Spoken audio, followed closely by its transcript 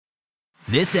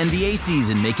This NBA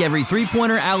season, make every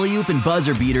three-pointer, alley-oop, and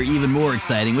buzzer beater even more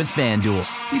exciting with FanDuel.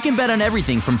 You can bet on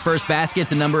everything from first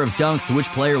baskets and number of dunks to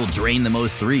which player will drain the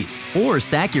most threes. Or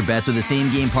stack your bets with a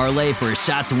same-game parlay for a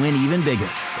shot to win even bigger.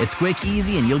 It's quick,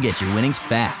 easy, and you'll get your winnings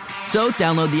fast. So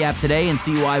download the app today and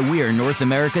see why we're North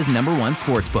America's #1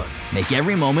 sportsbook. Make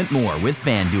every moment more with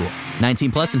FanDuel.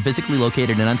 19 plus and physically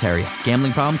located in Ontario.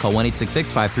 Gambling problem? Call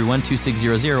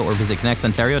 1-866-531-2600 or visit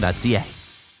connectsontario.ca.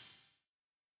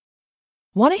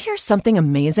 Want to hear something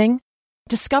amazing?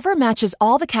 Discover matches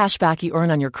all the cash back you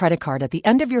earn on your credit card at the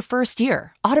end of your first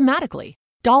year, automatically,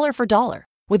 dollar for dollar,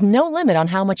 with no limit on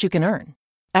how much you can earn.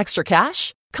 Extra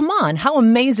cash? Come on, how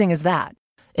amazing is that?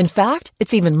 In fact,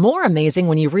 it's even more amazing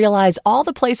when you realize all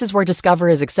the places where Discover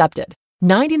is accepted.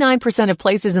 99% of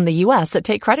places in the U.S. that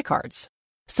take credit cards.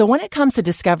 So when it comes to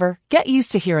Discover, get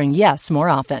used to hearing yes more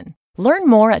often. Learn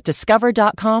more at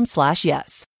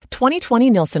discover.com/yes. 2020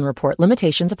 Nielsen Report.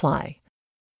 Limitations apply.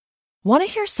 Want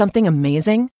to hear something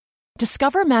amazing?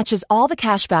 Discover matches all the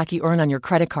cash back you earn on your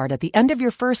credit card at the end of your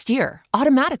first year,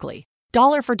 automatically,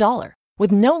 dollar for dollar,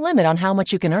 with no limit on how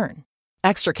much you can earn.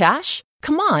 Extra cash?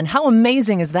 Come on, how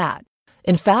amazing is that?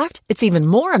 In fact, it's even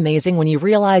more amazing when you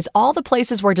realize all the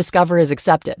places where Discover is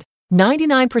accepted.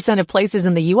 99% of places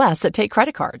in the U.S. that take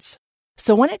credit cards.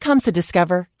 So when it comes to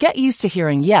Discover, get used to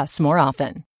hearing yes more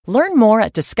often. Learn more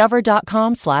at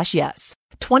discover.com/yes.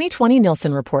 2020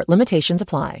 Nielsen Report. Limitations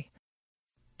apply.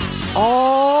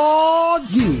 Oh,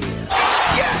 yeah.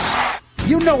 Yes.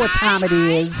 You know what time it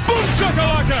is. Boom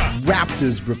shakalaka.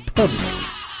 Raptors Republic.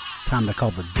 Time to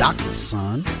call the doctor,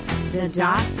 son. The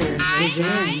doctor is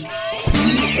in.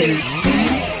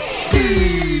 PhD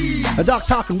Steve. The doc's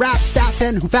talking rap, stats,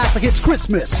 and facts like it's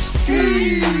Christmas.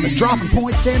 Dropping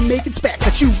points and making specs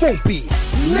that you won't be.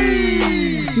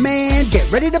 Man, get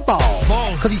ready to ball.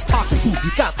 Cause he's talking hoop,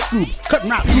 he's got the scoop. Cutting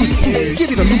right through the hoop, give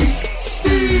you the loop.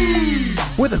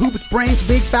 With a hoop, it's brains,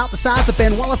 big spout the size of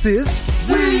Ben Wallace's.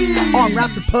 On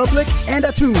Raps Republic and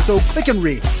a tune, so click and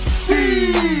read.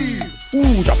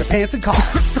 Ooh, drop your pants and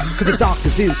cough. Cause the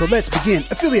doctor's in, so let's begin.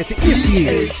 Affiliate to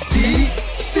ESPN. PhD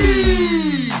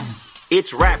Steve.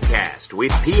 It's Rapcast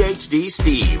with PhD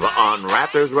Steve on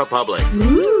Raptors Republic.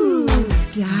 Ooh,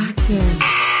 doctor.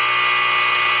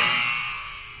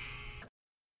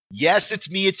 Yes, it's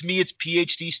me. It's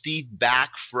PhD Steve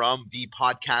back from the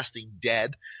podcasting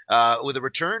dead with a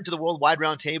return to the Worldwide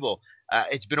Roundtable.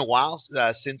 It's been a while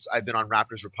since I've been on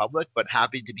Raptors Republic, but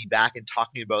happy to be back and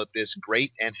talking about this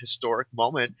great and historic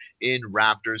moment in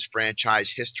Raptors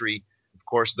franchise history. Of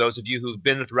course, those of you who've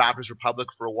been with Raptors Republic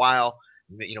for a while,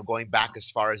 you know, going back as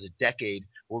far as a decade,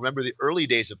 will remember the early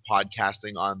days of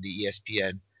podcasting on the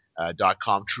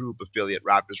ESPN.com Troop affiliate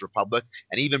Raptors Republic.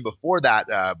 And even before that,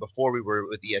 before we were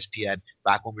with ESPN,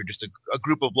 back when we were just a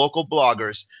group of local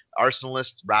bloggers,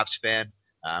 Arsenalists, Raps fan,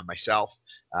 myself.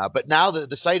 But now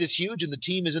the site is huge and the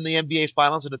team is in the NBA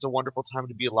Finals, and it's a wonderful time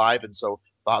to be alive. And so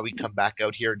thought we'd come back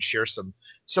out here and share some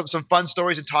fun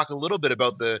stories and talk a little bit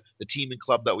about the team and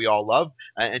club that we all love.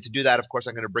 And to do that, of course,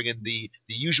 I'm going to bring in the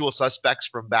usual suspects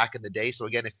from back in the day. So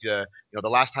again, if the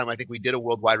last time I think we did a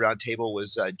Worldwide Roundtable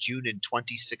was June in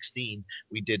 2016.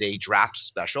 We did a draft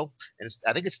special, and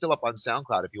I think it's still up on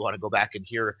SoundCloud if you want to go back and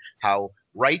hear how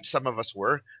right some of us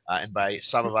were, and by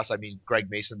some of us I mean Greg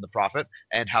Mason, the Prophet,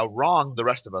 and how wrong the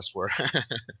rest of us were.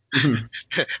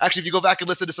 Actually, if you go back and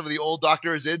listen to some of the old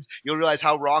Dr. Azids, you'll realize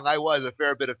how wrong I was a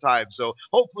fair bit of time. So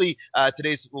hopefully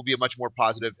today's will be a much more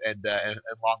positive and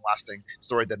long-lasting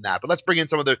story than that. But let's bring in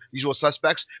some of the usual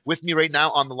suspects with me right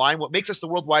now on the line. What makes us the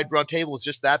Worldwide Roundtable is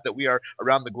just that we are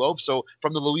around the globe. So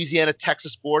from the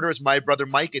Louisiana-Texas border is my brother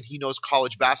Mike, and he knows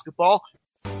college basketball.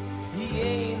 He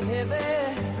ain't heavy.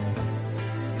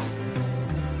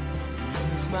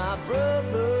 My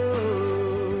brother.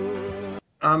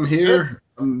 I'm here.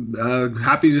 I'm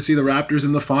happy to see the Raptors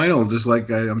in the final, just like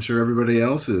I'm sure everybody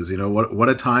else is. You know, what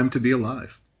a time to be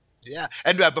alive. Yeah,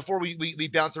 and before we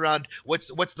bounce around, what's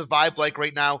the vibe like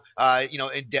right now?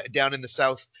 Down in the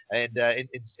South and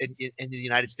in the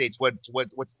United States, what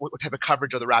type of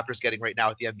coverage are the Raptors getting right now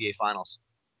at the NBA Finals?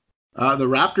 The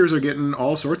Raptors are getting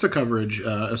all sorts of coverage,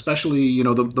 especially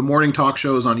the morning talk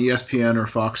shows on ESPN or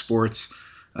Fox Sports.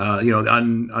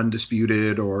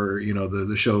 Undisputed, or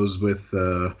the shows with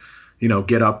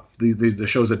Get Up, the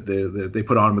shows that they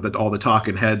put on with all the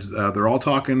talking heads. They're all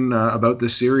talking about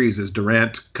this series. Is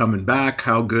Durant coming back?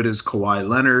 How good is Kawhi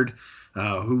Leonard?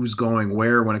 Who's going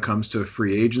where when it comes to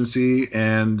free agency?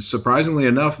 And surprisingly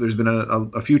enough, there's been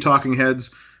a few talking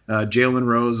heads, Jalen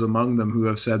Rose among them, who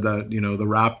have said that the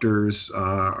Raptors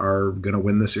are going to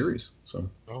win the series. So.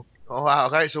 Oh, wow.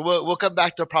 All right. So we'll come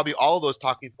back to probably all of those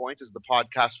talking points as the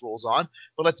podcast rolls on.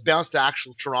 But let's bounce to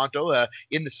actual Toronto.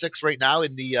 In the sixth right now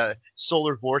in the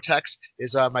solar vortex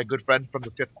is my good friend from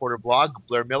the Fifth Quarter blog,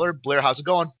 Blair Miller. Blair, how's it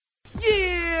going?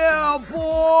 Yeah,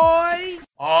 boy!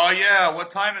 Oh, yeah.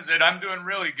 What time is it? I'm doing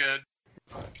really good.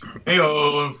 Hey,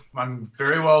 I'm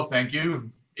very well, thank you.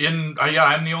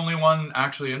 I'm the only one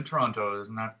actually in Toronto,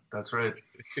 isn't that? That's right.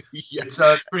 Yeah. It's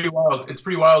pretty wild. It's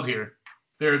pretty wild here.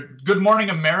 Good Morning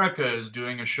America is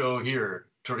doing a show here,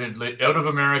 out of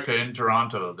America in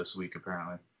Toronto this week,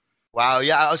 apparently. Wow.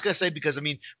 Yeah, I was gonna say because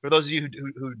for those of you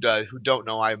who don't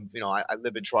know, I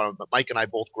live in Toronto, but Mike and I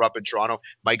both grew up in Toronto.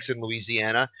 Mike's in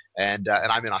Louisiana, and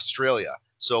I'm in Australia.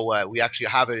 So we actually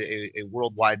have a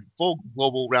worldwide, full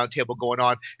global roundtable going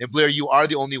on. And Blair, you are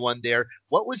the only one there.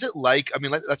 What was it like? I mean,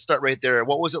 let's start right there.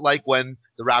 What was it like when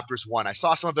the Raptors won? I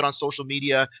saw some of it on social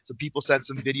media. Some people sent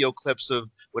some video clips of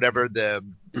whatever the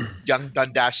Young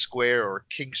Dundas Square or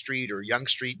King Street or Yonge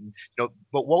Street, and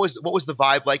But what was the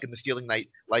vibe like and the feeling when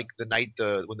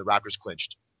the Raptors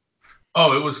clinched?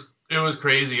 Oh, it was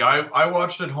crazy. I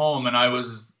watched at home, and I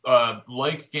was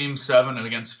like Game 7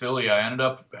 against Philly. I ended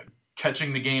up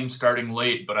catching the game starting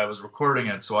late, but I was recording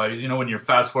it. So when you're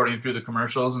fast forwarding through the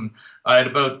commercials, and I had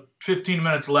about 15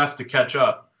 minutes left to catch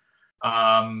up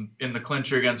in the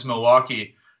clincher against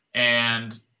Milwaukee.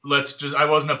 And I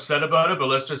wasn't upset about it, but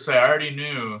let's just say I already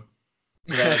knew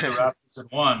that the Raptors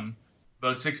had won,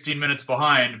 about 16 minutes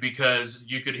behind, because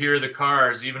you could hear the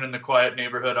cars, even in the quiet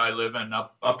neighborhood I live in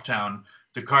uptown.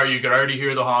 You could already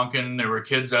hear the honking. There were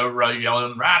kids out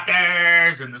yelling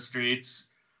Raptors in the streets.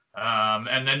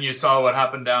 And then you saw what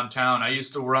happened downtown. I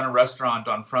used to run a restaurant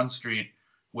on Front Street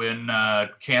when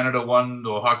Canada won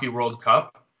the Hockey World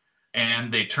Cup, and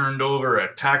they turned over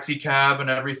a taxi cab and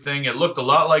everything. It looked a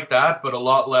lot like that, but a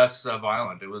lot less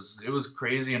violent. It was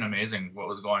crazy and amazing what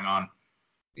was going on.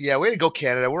 Yeah, way to go,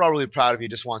 Canada. We're all really proud of you.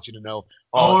 Just want you to know.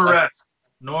 No arrest.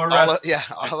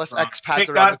 All us expats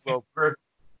around the globe.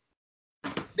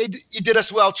 You did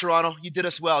us well, Toronto. You did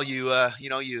us well. You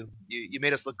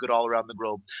made us look good all around the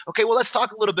globe. Okay, well, let's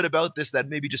talk a little bit about this then.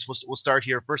 Maybe just we'll start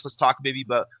here. First, let's talk maybe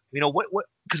about what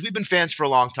because we've been fans for a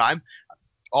long time.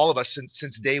 All of us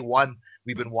since day one,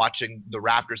 we've been watching the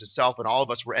Raptors itself, and all of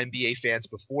us were NBA fans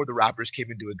before the Raptors came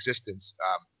into existence.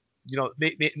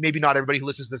 Maybe not everybody who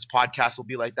listens to this podcast will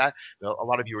be like that. A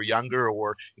lot of you are younger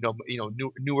or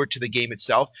newer to the game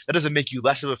itself. That doesn't make you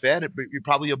less of a fan. You're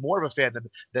probably more of a fan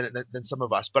than some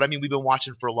of us. But I mean, we've been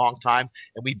watching for a long time,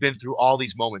 and we've been through all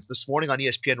these moments. This morning on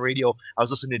ESPN Radio, I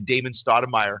was listening to Damon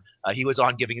Stoudemire. He was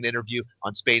on giving an interview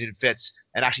on Spain and Fitz,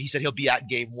 and actually he said he'll be at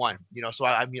Game 1. So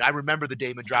I remember the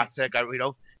Damon draft pick.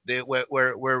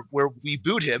 Where we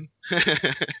booed him.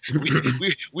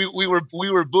 we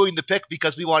were booing the pick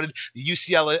because we wanted the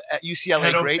UCLA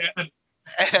great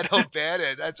Ed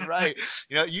O'Bannon. That's right.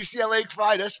 UCLA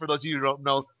finest. For those of you who don't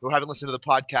know or haven't listened to the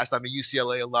podcast, I'm a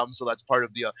UCLA alum, so that's part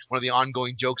of the one of the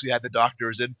ongoing jokes we had the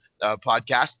Doctors in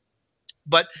podcast.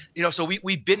 But so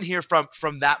we've been here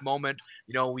from that moment.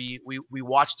 We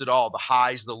watched it all, the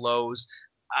highs, the lows.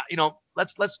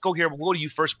 Let's go here. We'll go to you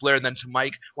first, Blair, and then to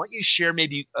Mike. Why don't you share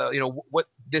maybe what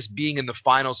this being in the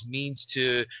finals means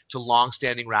to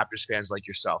longstanding Raptors fans like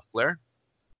yourself, Blair?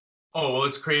 Oh, well,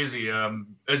 it's crazy.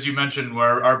 As you mentioned,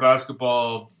 where us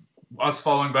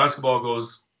following basketball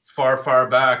goes far, far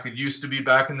back. It used to be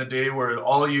back in the day where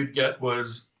all you'd get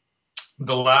was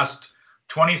the last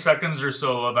 20 seconds or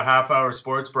so of a half-hour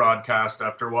sports broadcast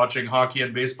after watching hockey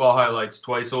and baseball highlights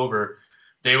twice over.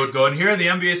 They would go, and here are the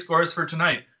NBA scores for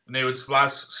tonight. And they would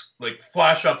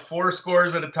flash up 4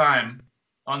 scores at a time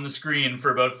on the screen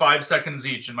for about 5 seconds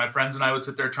each. And my friends and I would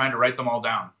sit there trying to write them all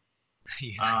down.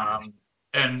 Yeah.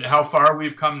 And how far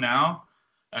we've come now.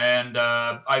 And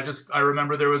I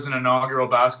remember there was an inaugural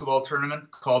basketball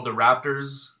tournament called the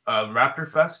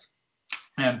Raptor Fest.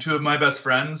 And 2 of my best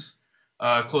friends,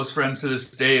 close friends to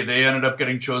this day, they ended up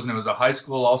getting chosen. It was a high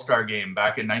school all-star game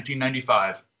back in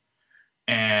 1995.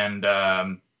 And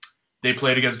they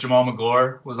played against Jamal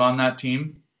McGlure, was on that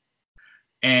team.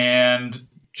 And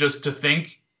just to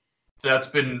think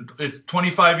it's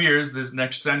 25 years. This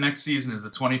next season is the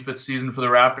 25th season for the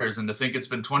Raptors. And to think it's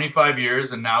been 25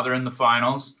 years and now they're in the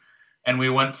finals. And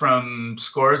we went from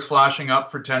scores flashing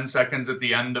up for 10 seconds at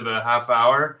the end of a half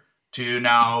hour to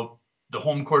now the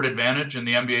home court advantage in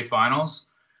the NBA finals.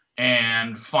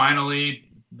 And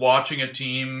finally watching a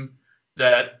team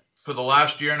that for the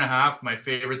last year and a half, my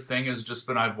favorite thing has just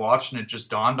been I've watched, and it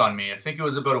just dawned on me. I think it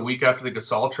was about a week after the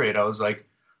Gasol trade. I was like,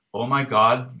 oh my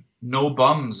God, no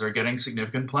bums are getting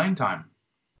significant playing time.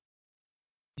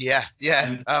 Yeah.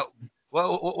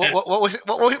 What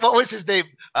was his name?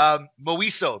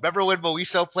 Moiso. Remember when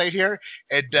Moiso played here?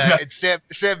 And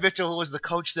Sam Mitchell, who was the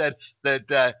coach, said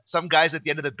that some guys at the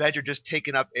end of the bench are just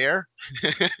taking up air.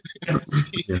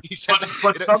 He said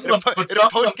in a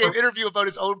post-game interview about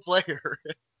his own player.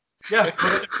 Yeah,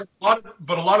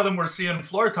 but a lot of them were seeing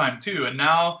floor time too, and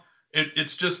now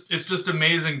it's just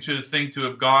amazing to think to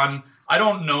have gone. I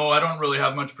don't know. I don't really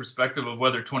have much perspective of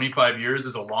whether 25 years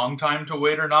is a long time to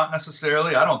wait or not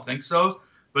necessarily. I don't think so.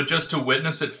 But just to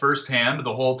witness it firsthand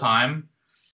the whole time,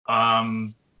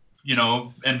 and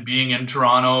being in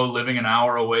Toronto, living an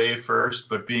hour away first,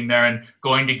 but being there and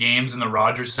going to games in the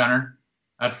Rogers Centre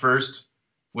at first,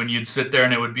 when you'd sit there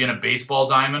and it would be in a baseball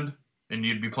diamond and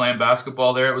you'd be playing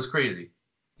basketball there, it was crazy.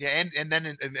 Yeah, and then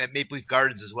at Maple Leaf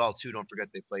Gardens as well, too. Don't forget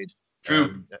they played.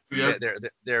 True.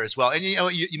 There as well. And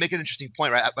you make an interesting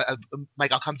point, right?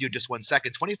 Mike, I'll come to you in just 1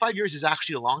 second. 25 years is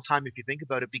actually a long time if you think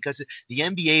about it, because the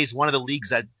NBA is one of the leagues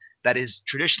that is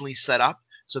traditionally set up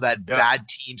so that bad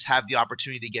teams have the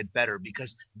opportunity to get better,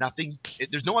 because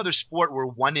there's no other sport where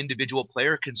one individual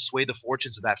player can sway the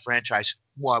fortunes of that franchise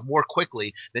more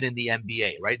quickly than in the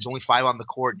NBA, right? There's only 5 on the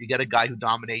court. You get a guy who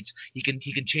dominates. He can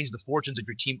change the fortunes of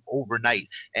your team overnight.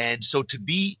 And so to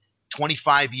be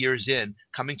 25 years in,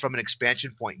 coming from an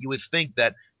expansion point, you would think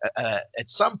that at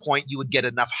some point you would get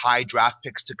enough high draft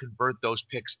picks to convert those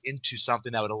picks into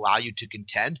something that would allow you to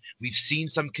contend. We've seen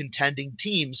some contending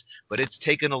teams, but it's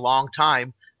taken a long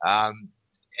time.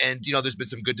 And there's been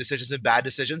some good decisions and bad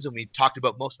decisions, and we've talked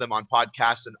about most of them on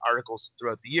podcasts and articles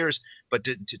throughout the years. But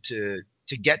to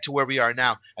get to where we are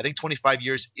now, I think 25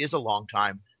 years is a long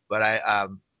time. But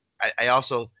I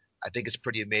also think it's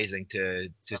pretty amazing to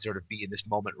sort of be in this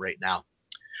moment right now.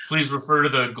 Please refer to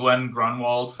the Glenn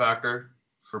Grunwald factor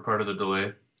for part of the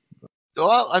delay.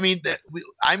 Well, I mean,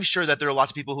 I'm sure that there are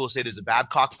lots of people who will say there's a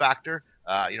Babcock factor.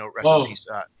 Rest in peace.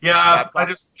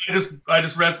 I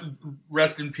just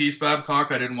rest in peace,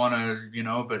 Babcock. I didn't want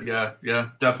to, but yeah,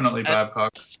 definitely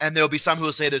Babcock. And there'll be some who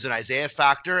will say there's an Isaiah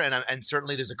factor, and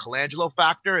certainly there's a Colangelo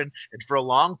factor, and for a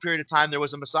long period of time there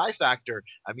was a Masai factor.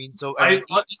 I mean,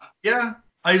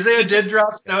 Isaiah did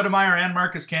draft Stoudemire and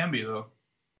Marcus Camby, though.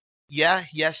 Yeah,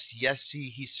 yes,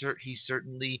 he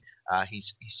certainly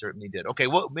did. Okay,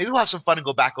 well, maybe we'll have some fun and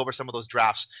go back over some of those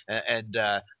drafts and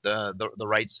the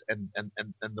rights and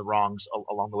the wrongs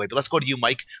along the way. But let's go to you,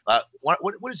 Mike. What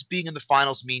does being in the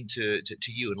finals mean to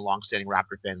you, and a longstanding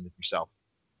Raptor fan like yourself?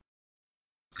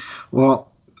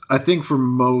 Well, I think for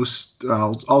most,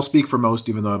 I'll speak for most,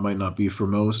 even though it might not be for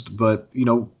most. But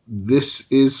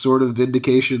this is sort of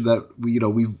vindication that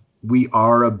we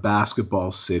are a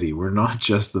basketball city. We're not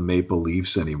just the Maple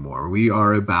Leafs anymore. We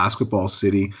are a basketball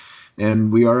city,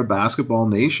 and we are a basketball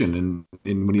nation.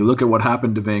 And when you look at what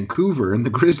happened to Vancouver and the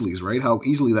Grizzlies, right, how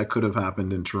easily that could have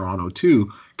happened in Toronto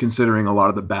too, considering a lot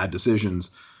of the bad decisions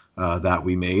that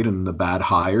we made and the bad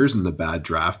hires and the bad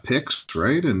draft picks,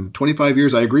 right? And 25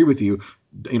 years, I agree with you.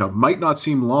 Might not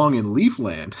seem long in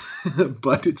Leafland,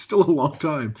 but it's still a long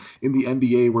time in the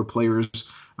NBA, where players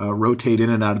rotate in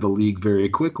and out of the league very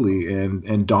quickly,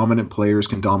 and dominant players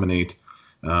can dominate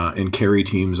and carry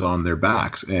teams on their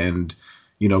backs. And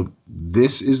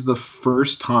this is the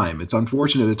first time. It's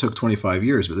unfortunate it took 25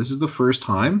 years, but this is the first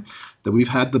time that we've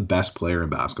had the best player in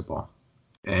basketball.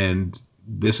 And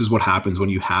this is what happens when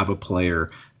you have a player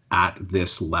at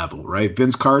this level, right?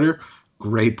 Vince Carter,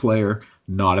 great player.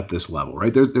 Not at this level,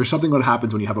 right? There's something that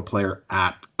happens when you have a player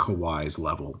at Kawhi's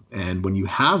level. And when you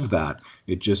have that,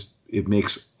 it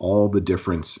makes all the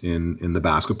difference in the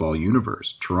basketball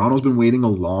universe. Toronto's been waiting a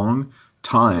long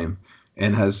time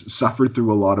and has suffered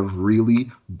through a lot of really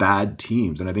bad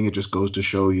teams. And I think it just goes to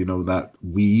show, that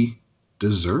we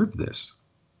deserve this.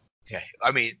 Okay.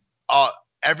 I mean,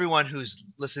 everyone who's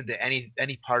listened to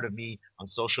any part of me on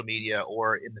social media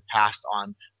or in the past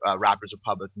on Raptors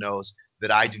Republic knows that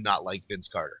I do not like Vince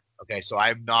Carter. Okay, so I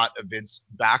am not a Vince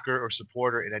backer or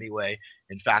supporter in any way.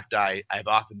 In fact, I've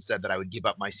often said that I would give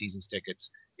up my season's tickets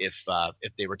if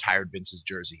they retired Vince's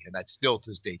jersey, and that's still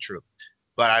to this day true.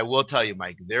 But I will tell you,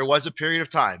 Mike, there was a period of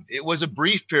time. It was a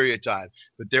brief period of time,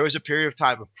 but there was a period of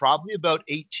time of probably about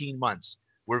 18 months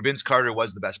where Vince Carter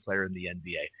was the best player in the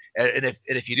NBA. And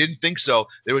if you didn't think so,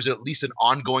 there was at least an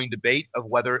ongoing debate of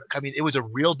whether, it was a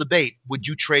real debate. Would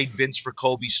you trade Vince for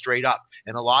Kobe straight up?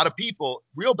 And a lot of people,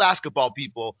 real basketball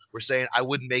people, were saying, I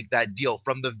wouldn't make that deal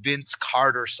from the Vince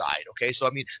Carter side. Okay. So,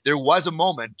 there was a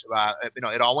moment,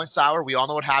 it all went sour. We all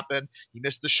know what happened. He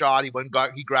missed the shot.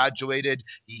 He graduated.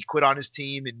 He quit on his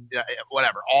team and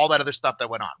whatever, all that other stuff that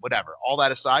went on, whatever, all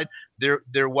that aside, there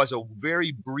was a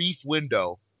very brief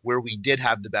window where we did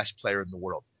have the best player in the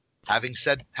world. Having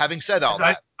said all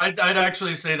that, I'd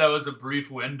actually say that was a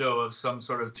brief window of some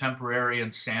sort of temporary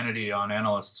insanity on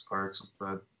analysts' parts.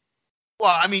 But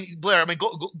well, I mean, Blair, I mean,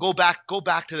 go back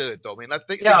to it though. I mean, let's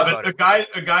think. Yeah, think but about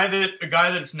a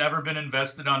guy that's never been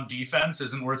invested on defense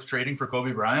isn't worth trading for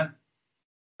Kobe Bryant.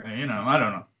 You know, I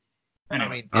don't know.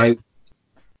 Anyway. I mean,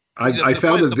 I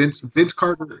found that Vince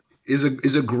Carter is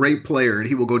a great player, and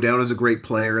he will go down as a great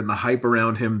player. And the hype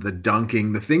around him, the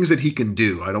dunking, the things that he can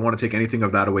do. I don't want to take anything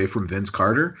of that away from Vince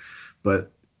Carter,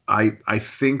 but I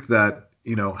think that,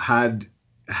 you know, had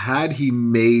he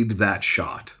made that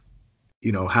shot,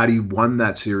 you know, had he won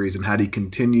that series and had he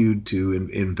continued to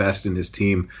invest in his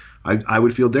team, I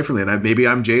would feel differently. And maybe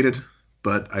I'm jaded,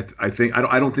 but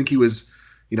I don't think he was,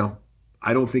 you know,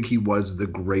 I don't think he was the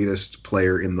greatest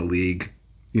player in the league,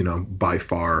 you know, by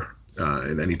far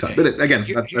in any time. But again,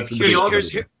 here's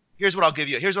what I'll give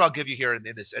you. Here's what I'll give you here in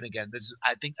this. And again, this is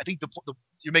I think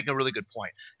you're making a really good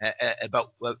point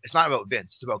about it's not about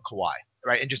Vince, it's about Kawhi,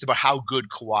 right? And just about how good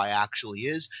Kawhi actually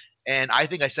is. And I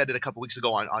think I said it a couple weeks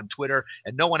ago on Twitter,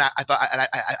 and no one I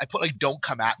put like "don't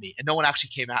come at me," and no one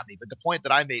actually came at me. But the point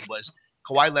that I made was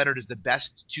Kawhi Leonard is the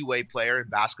best two-way player in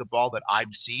basketball that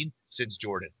I've seen since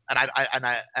Jordan, and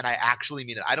I actually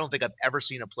mean it. I don't think I've ever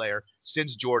seen a player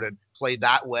since Jordan play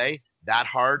that way, that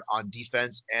hard on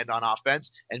defense and on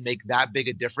offense, and make that big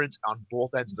a difference on both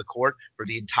ends of the court for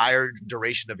the entire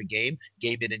duration of a game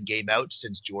in and game out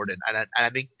since Jordan. And I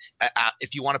think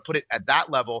if you want to put it at that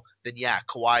level, then yeah,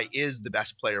 Kawhi is the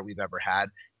best player we've ever had.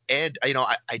 And you know,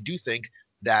 I do think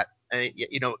that.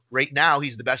 You know, right now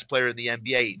he's the best player in the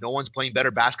NBA. No one's playing better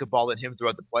basketball than him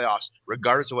throughout the playoffs,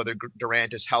 regardless of whether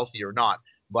Durant is healthy or not.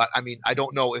 But I mean, I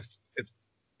don't know if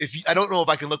I don't know if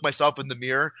I can look myself in the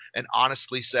mirror and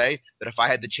honestly say that if I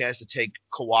had the chance to take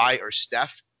Kawhi or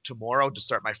Steph tomorrow to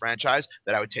start my franchise,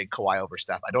 that I would take Kawhi over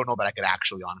Steph. I don't know that I could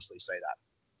actually honestly say that.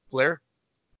 Blair?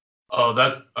 Oh,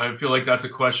 I feel like that's a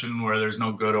question where there's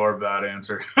no good or bad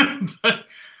answer.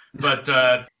 But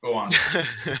go on.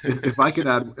 If I could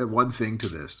add one thing to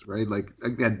this, right? Like,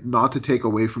 again, not to take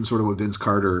away from sort of what Vince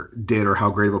Carter did or how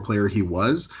great of a player he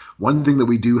was. One thing that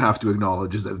we do have to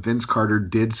acknowledge is that Vince Carter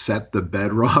did set the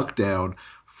bedrock down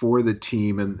for the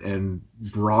team and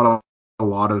brought a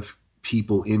lot of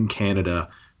people in Canada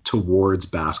towards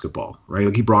basketball, right?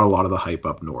 Like, he brought a lot of the hype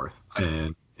up north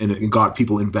and it got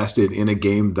people invested in a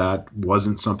game that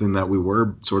wasn't something that we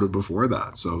were sort of before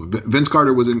that. So Vince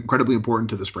Carter was incredibly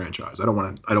important to this franchise. I don't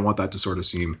want that to sort of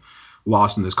seem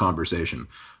lost in this conversation.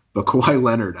 But Kawhi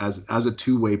Leonard as a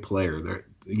two-way player, there,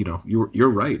 you know,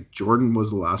 you're right. Jordan was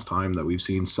the last time that we've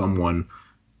seen someone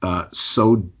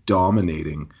so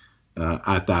dominating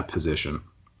at that position.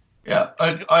 Yeah,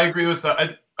 I agree with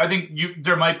that. I think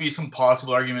there might be some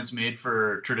possible arguments made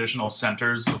for traditional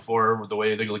centers before the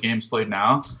way the game's played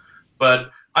now.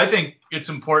 But I think it's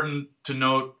important to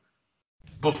note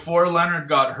before Leonard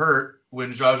got hurt,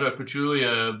 when Zaza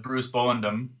Pachulia Bruce Bowled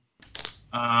him,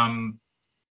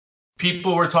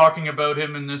 people were talking about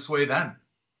him in this way then.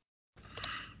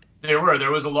 There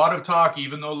was a lot of talk,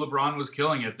 even though LeBron was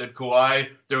killing it, that Kawhi,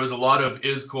 there was a lot of,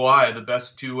 is Kawhi the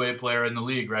best two-way player in the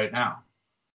league right now?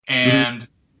 And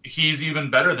he's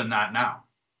even better than that now.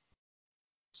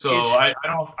 So I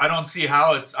don't see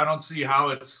how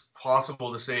it's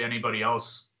possible to say anybody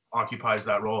else occupies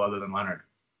that role other than Leonard.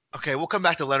 Okay, we'll come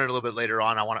back to Leonard a little bit later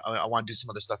on. I want to do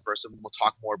some other stuff first, and we'll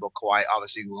talk more about Kawhi.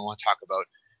 Obviously, we want to talk about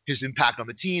his impact on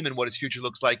the team and what his future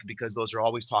looks like, because those are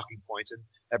always talking points, and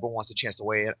everyone wants a chance to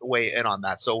weigh in on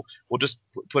that. So we'll just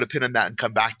put a pin in that and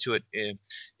come back to it in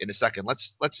a second.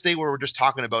 Let's stay where we're just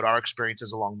talking about our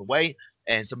experiences along the way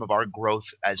and some of our growth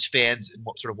as fans and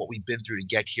what we've been through to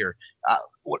get here.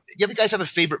 You guys have a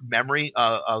favorite memory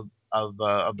of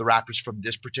the Raptors from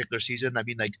this particular season? I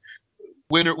mean, like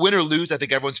win or lose, I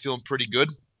think everyone's feeling pretty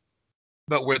good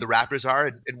about where the Raptors are,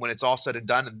 and when it's all said and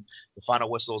done and the final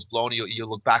whistle is blown, you'll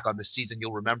look back on this season,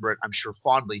 you'll remember it, I'm sure,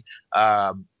 fondly.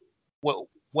 What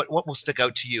will stick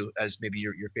out to you as maybe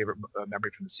your favorite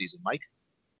memory from the season, Mike?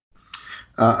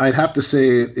 I'd have to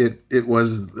say it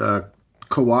was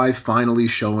Kawhi finally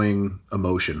showing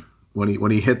emotion when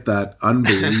he hit that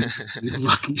unbelievable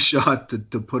lucky shot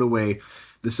to put away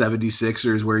the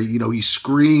 76ers, where, you know, he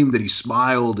screamed and he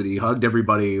smiled and he hugged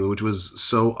everybody, which was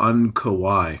so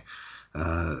un-Kawhi.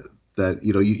 That,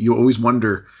 you know, you always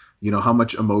wonder, you know, how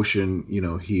much emotion, you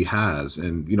know, he has.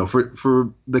 And, you know,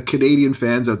 for the Canadian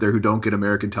fans out there who don't get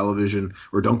American television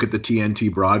or don't get the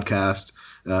TNT broadcast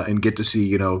and get to see,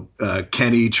 you know,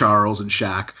 Kenny, Charles, and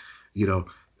Shaq, you know,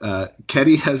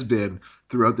 Kenny has been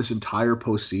throughout this entire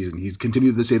postseason. He's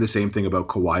continued to say the same thing about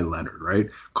Kawhi Leonard, right?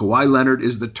 Kawhi Leonard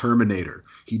is the Terminator.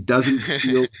 He doesn't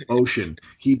feel emotion.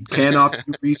 He cannot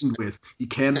be reasoned with. He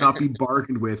cannot be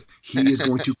bargained with. He is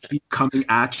going to keep coming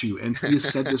at you. And he has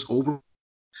said this over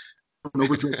and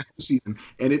over throughout the season,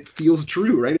 and it feels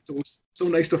true, right? It's so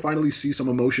nice to finally see some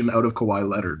emotion out of Kawhi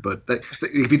Leonard. But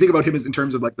if you think about him as in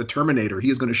terms of like the Terminator,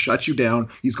 he is going to shut you down.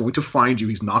 He's going to find you.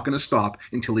 He's not going to stop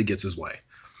until he gets his way.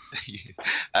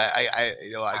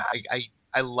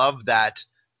 I love that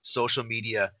social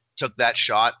media took that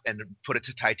shot and put it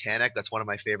to Titanic. That's one of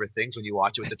my favorite things when you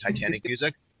watch it with the Titanic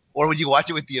music, or when you watch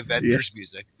it with the Avengers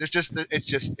music.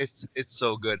 It's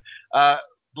so good.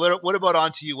 Blair, what about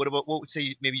on to you? What would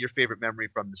say maybe your favorite memory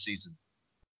from the season?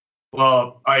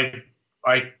 Well, I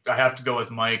have to go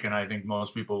with Mike, and I think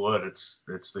most people would. It's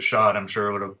the shot. I'm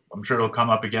sure it'll come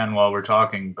up again while we're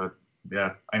talking, but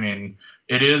yeah, I mean,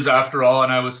 it is after all,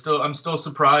 and I'm still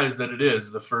surprised that it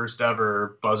is the first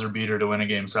ever buzzer beater to win a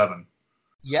Game 7.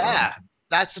 Yeah,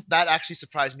 that actually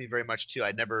surprised me very much too.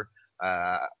 I never,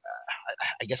 I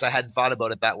guess I hadn't thought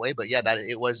about it that way, but yeah, that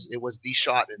it was the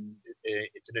shot, and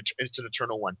it's an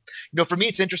eternal one. You know, for me,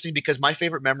 it's interesting because my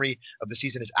favorite memory of the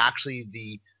season is actually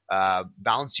the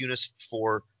Valanciunas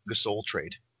for Gasol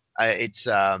trade. It's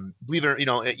believe it or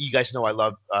you guys know I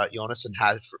love Jonas and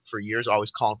have for years,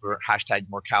 always calling for hashtag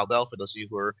more cowbell for those of you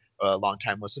who are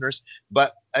longtime listeners.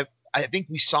 But I think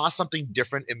we saw something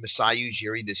different in Masai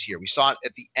Ujiri this year. We saw it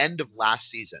at the end of last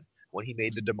season when he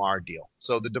made the DeMar deal.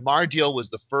 So the DeMar deal was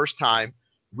the first time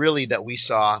really that we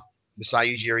saw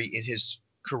Masai Ujiri in his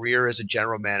career as a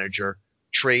general manager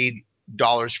trade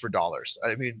dollars for dollars.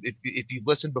 I mean, if you've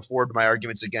listened before to my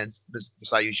arguments against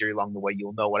Masai Ujiri along the way,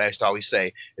 you'll know what I used to always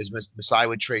say is Masai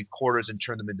would trade quarters and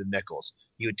turn them into nickels.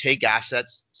 He would take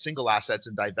assets, single assets,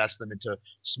 and divest them into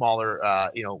smaller,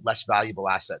 less valuable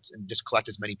assets, and just collect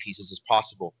as many pieces as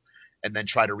possible, and then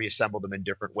try to reassemble them in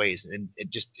different ways. And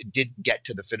it didn't get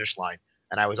to the finish line.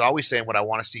 And I was always saying what I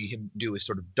want to see him do is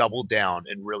sort of double down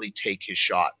and really take his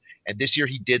shot. And this year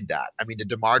he did that. I mean, the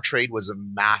DeMar trade was a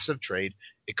massive trade.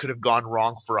 It could have gone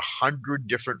wrong for 100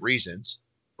 different reasons,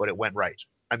 but it went right.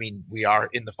 I mean, we are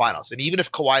in the finals. And even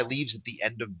if Kawhi leaves at the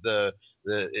end of the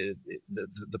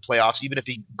playoffs, even if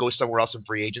he goes somewhere else in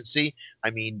free agency,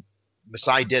 I mean,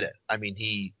 Masai did it. I mean,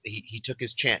 he took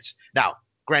his chance. Now,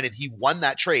 granted, he won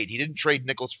that trade. He didn't trade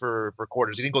nickels for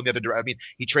quarters. He didn't go in the other direction. I mean,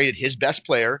 he traded his best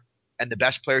player and the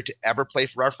best player to ever play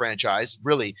for our franchise.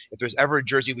 Really, if there's ever a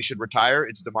jersey we should retire,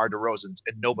 it's DeMar DeRozan's,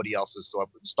 and nobody else's. So I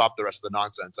would stop the rest of the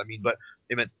nonsense. I mean,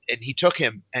 and he took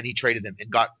him and he traded him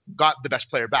and got the best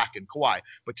player back in Kawhi.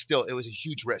 But still, it was a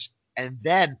huge risk. And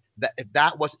then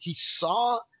he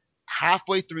saw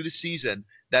halfway through the season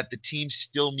that the team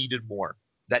still needed more.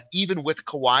 That even with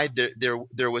Kawhi,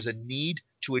 there was a need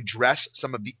to address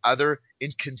some of the other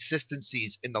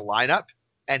inconsistencies in the lineup.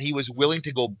 And he was willing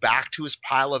to go back to his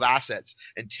pile of assets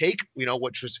and take,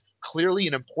 which was clearly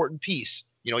an important piece.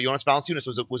 Jonas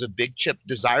Valanciunas was a big chip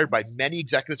desired by many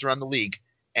executives around the league.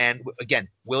 And again,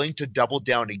 willing to double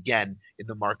down again in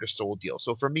the Marc Gasol deal.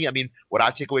 So for me, I mean, what I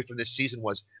take away from this season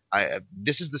was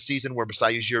this is the season where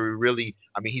Masai Ujiri really,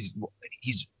 I mean,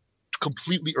 he's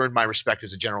completely earned my respect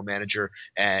as a general manager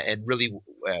and really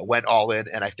went all in.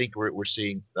 And I think we're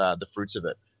seeing the fruits of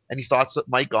it. Any thoughts,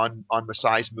 Mike, on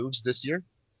Masai's moves this year?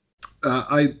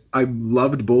 I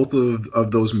loved both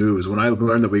of those moves. When I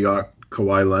learned that we got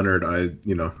Kawhi Leonard,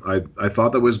 I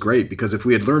thought that was great, because if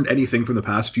we had learned anything from the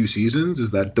past few seasons,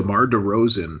 is that DeMar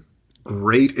DeRozan,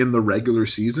 great in the regular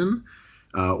season,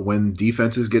 when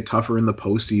defenses get tougher in the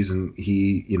postseason,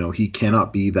 he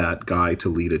cannot be that guy to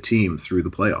lead a team through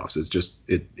the playoffs. It's just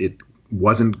it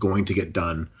wasn't going to get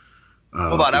done.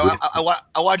 Hold on, I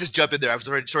want to just jump in there. I was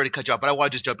sorry to cut you off, but I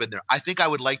want to just jump in there. I think I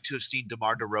would like to have seen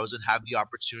DeMar DeRozan have the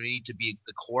opportunity to be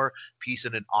the core piece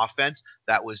in an offense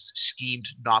that was schemed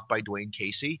not by Dwayne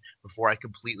Casey before I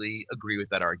completely agree with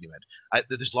that argument.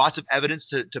 There's lots of evidence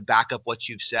to back up what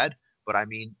you've said, but I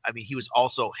mean, he was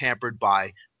also hampered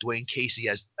by Dwayne Casey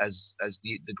as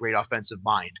the great offensive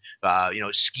mind,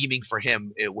 scheming for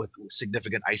him with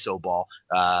significant ISO ball,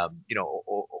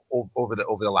 over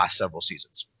the last several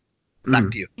seasons.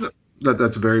 Back to you.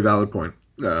 That's a very valid point.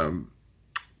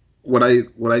 What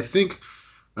I think,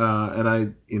 and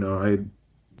I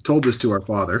told this to our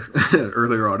father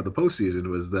earlier on in the postseason,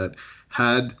 was that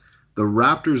had the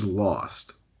Raptors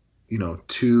lost,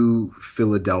 to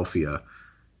Philadelphia,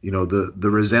 the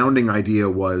resounding idea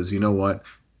was,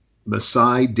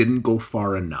 Masai didn't go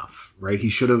far enough, right?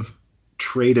 He should have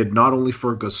traded not only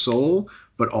for Gasol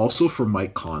but also for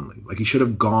Mike Conley. Like, he should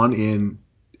have gone in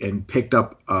and picked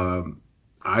up,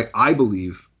 I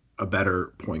believe, a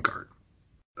better point guard.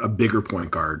 a bigger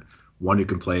point guard, one who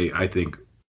can play, I think,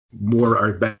 more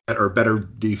or better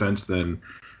defense than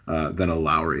a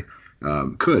Lowry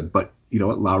could. But you know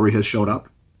what? Lowry has showed up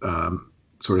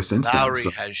sort of since Lowry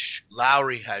then.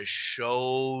 Lowry has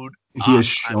showed. He has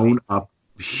shown up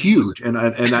huge, and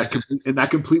that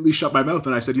completely shut my mouth.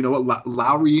 And I said, you know what?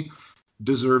 Lowry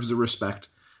deserves the respect.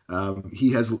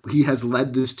 He has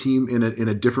led this team in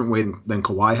a different way than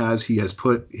Kawhi has. He has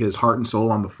put his heart and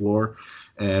soul on the floor,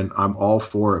 and I'm all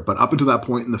for it. But up until that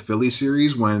point in the Philly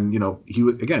series, when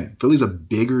Philly's a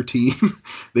bigger team,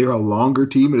 they are a longer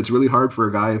team, and it's really hard for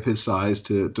a guy of his size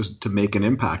to make an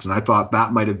impact. And I thought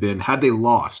that might have been, had they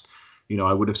lost,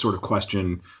 I would have sort of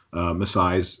questioned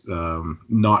Masai's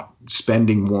not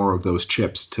spending more of those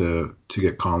chips to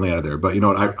get Conley out of there. But you know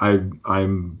what,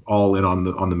 I'm all in on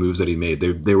the moves that he made.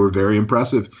 They were very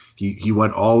impressive. He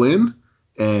went all in,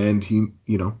 and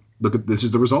look at this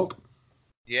is the result.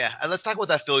 Yeah, and let's talk about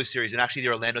that Philly series and actually the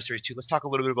Orlando series too. Let's talk a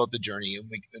little bit about the journey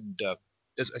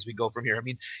as we go from here. I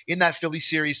mean, in that Philly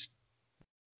series,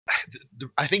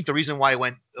 I think the reason why it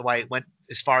went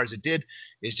as far as it did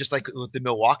is just like with the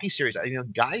Milwaukee series.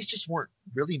 Guys just weren't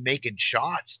really making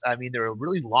shots. I mean, there were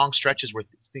really long stretches where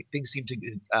things seemed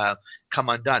to come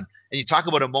undone. And you talk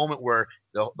about a moment where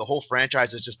the whole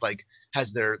franchise is just like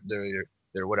has their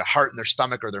heart in their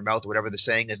stomach or their mouth or whatever the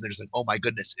saying is, and they're just like, oh my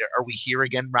goodness, are we here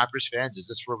again, Raptors fans? Is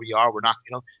this where we are? We're not.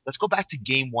 Let's go back to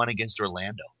Game 1 against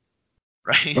Orlando,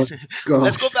 right?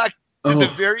 Let's go back.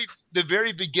 The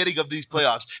very beginning of these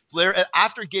playoffs, Blair,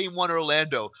 after Game 1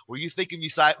 Orlando, were you thinking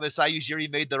Masai Ujiri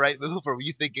made the right move, or were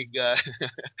you thinking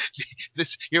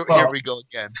here we go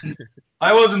again?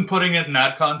 I wasn't putting it in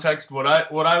that context.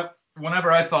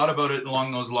 Whenever I thought about it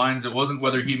along those lines, it wasn't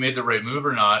whether he made the right move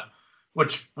or not.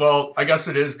 Which, well, I guess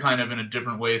it is kind of in a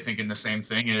different way thinking the same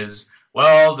thing is,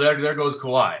 well, there goes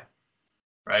Kawhi,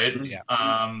 right? Yeah.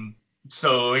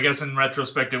 So I guess in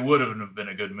retrospect, it would have been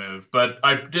a good move. But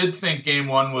I did think Game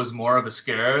 1 was more of a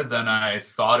scare than I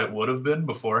thought it would have been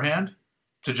beforehand,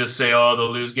 to just say, oh,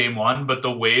 they'll lose Game 1. But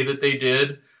the way that they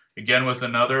did, again, with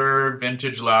another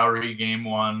vintage Lowry Game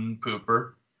 1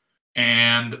 pooper,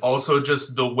 and also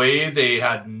just the way they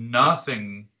had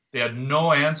nothing. They had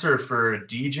no answer for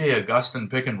DJ Augustin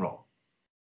pick and roll.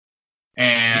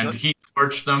 And he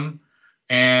torched them.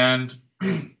 And,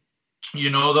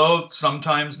 though,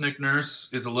 sometimes Nick Nurse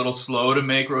is a little slow to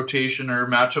make rotation or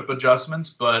matchup adjustments,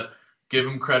 but give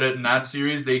him credit in that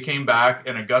series. They came back,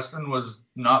 and Augustin was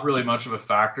not really much of a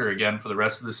factor, again, for the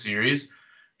rest of the series.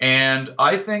 And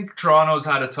I think Toronto's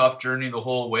had a tough journey the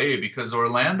whole way because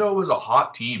Orlando was a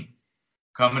hot team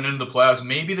coming into the playoffs,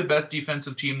 maybe the best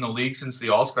defensive team in the league since the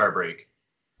All-Star break.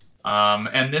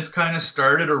 And this kind of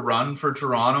started a run for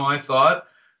Toronto, I thought,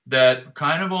 that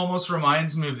kind of almost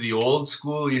reminds me of the old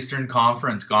school Eastern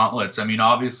Conference gauntlets. I mean,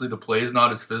 obviously the play is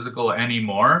not as physical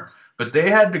anymore, but they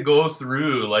had to go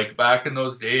through, like back in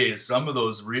those days, some of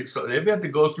those, so they've had to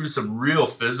go through some real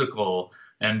physical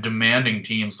and demanding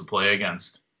teams to play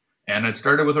against. And it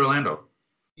started with Orlando.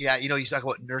 Yeah, you talk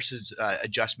about Nurse's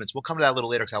adjustments. We'll come to that a little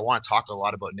later because I want to talk a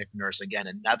lot about Nick Nurse. Again,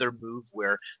 another move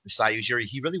where Masai Ujiri,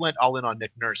 he really went all in on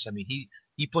Nick Nurse. I mean, he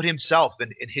put himself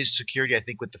and his security, I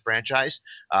think, with the franchise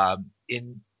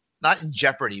not in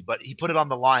jeopardy, but he put it on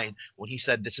the line when he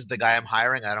said, this is the guy I'm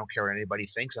hiring. I don't care what anybody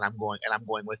thinks, and I'm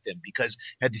going with him. Because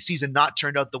had the season not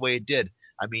turned out the way it did,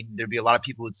 I mean, there'd be a lot of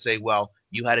people who'd say, well,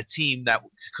 you had a team that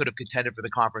could have contended for the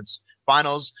conference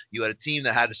finals. You had a team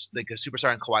that had a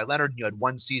superstar in Kawhi Leonard. And you had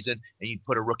one season, and you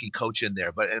put a rookie coach in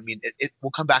there. But I mean,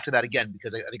 we'll come back to that again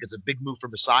because I think it's a big move for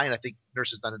Masai, and I think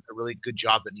Nurse has done a really good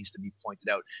job that needs to be pointed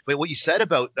out. But what you said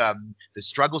about the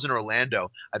struggles in Orlando,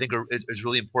 I think is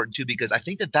really important too, because I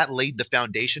think that laid the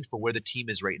foundation for where the team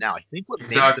is right now. I think what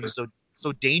makes them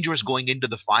so dangerous going into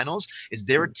the finals is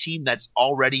they're a team that's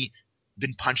already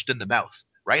been punched in the mouth.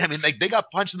 Right? I mean, like, they got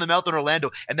punched in the mouth in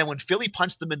Orlando, and then when Philly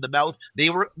punched them in the mouth,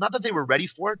 they were not that they were ready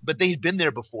for it, but they had been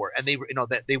there before, and they were,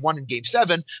 they won in Game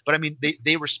 7. But I mean,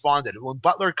 they responded when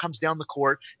Butler comes down the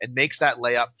court and makes that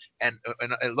layup, and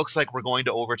it looks like we're going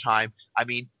to overtime. I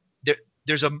mean,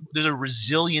 there's a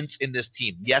resilience in this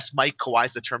team. Yes, Mike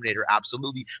Kawhi's the Terminator,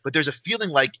 absolutely, but there's a feeling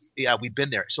like we've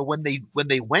been there. So when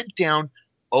they went down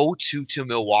 0-2 to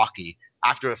Milwaukee,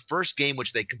 after a first game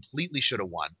which they completely should have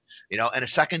won, and a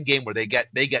second game where they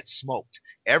get smoked,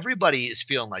 everybody is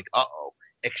feeling like, uh-oh,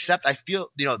 except I feel,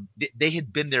 they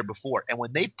had been there before. And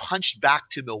when they punched back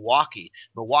to Milwaukee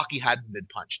hadn't been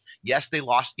punched. Yes, they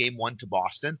lost Game 1 to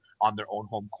Boston on their own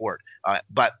home court,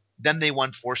 but then they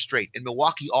won 4 straight. And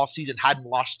Milwaukee all season hadn't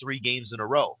lost 3 games in a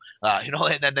row, and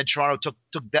then Toronto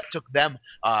took them,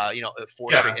 4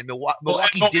 straight. And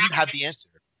Milwaukee didn't have the answer.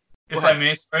 If I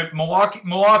may,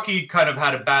 Milwaukee kind of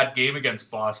had a bad game against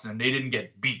Boston, and they didn't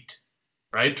get beat,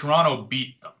 right? Toronto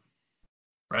beat them,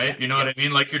 right? You know what I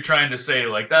mean? Like you're trying to say,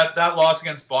 like that loss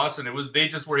against Boston, they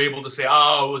just were able to say,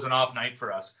 oh, it was an off night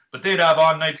for us, but they'd have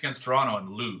on nights against Toronto and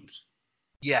lose.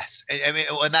 Yes, I mean,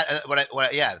 and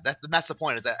that's the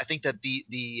point. Is that I think that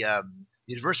the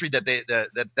adversary that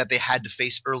they had to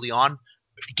face early on,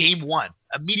 game one,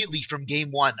 immediately from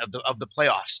game one of the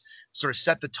playoffs, sort of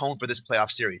set the tone for this playoff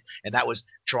series. And that was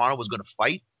Toronto was going to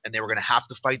fight, and they were going to have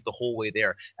to fight the whole way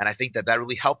there. And I think that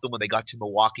really helped them when they got to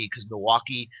Milwaukee, because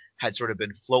Milwaukee had sort of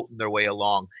been floating their way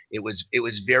along. It was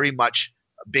very much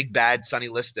big bad Sonny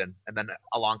Liston, and then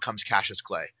along comes Cassius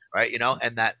Clay, right?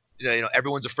 And that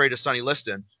everyone's afraid of Sonny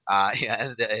Liston,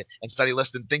 and Sonny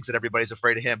Liston thinks that everybody's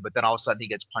afraid of him, but then all of a sudden he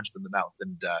gets punched in the mouth,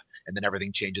 and then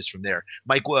everything changes from there.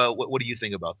 Mike, what do you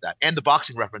think about that? And the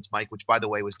boxing reference, Mike, which by the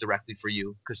way was directly for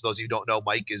you, because those of you who don't know,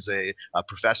 Mike is a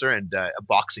professor and a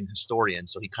boxing historian,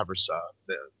 so he covers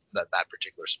that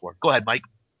particular sport. Go ahead, Mike.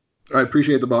 I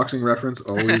appreciate the boxing reference.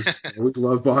 Always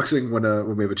love boxing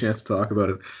when we have a chance to talk about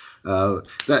it.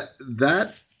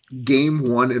 That game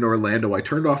one in Orlando, I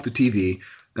turned off the TV.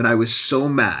 And I was so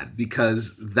mad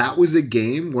because that was a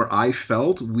game where I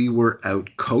felt we were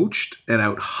out-coached and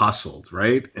out-hustled,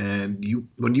 right? And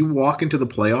when you walk into the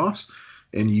playoffs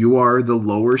and you are the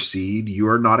lower seed, you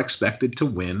are not expected to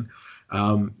win.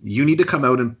 You need to come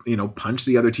out and punch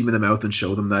the other team in the mouth and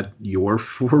show them that you're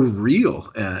for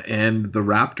real. And the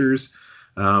Raptors,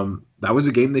 that was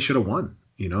a game they should have won.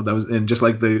 And just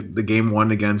like the game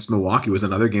one against Milwaukee was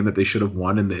another game that they should have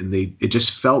won, and it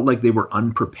just felt like they were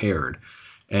unprepared.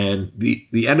 And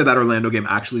the end of that Orlando game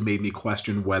actually made me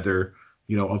question whether,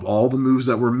 of all the moves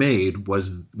that were made,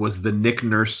 was the Nick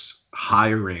Nurse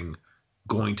hiring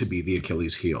going to be the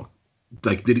Achilles heel?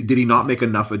 Like, did he not make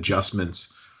enough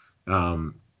adjustments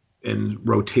and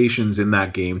rotations in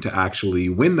that game to actually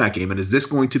win that game? And is this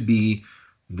going to be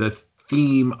the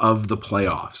theme of the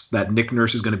playoffs, that Nick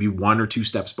Nurse is going to be one or two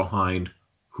steps behind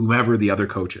whomever the other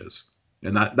coach is?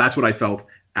 And that's what I felt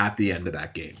at the end of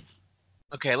that game.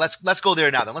 Okay, let's go there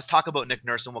now. Then let's talk about Nick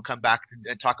Nurse, and we'll come back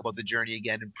and talk about the journey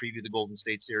again and preview the Golden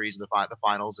State series and the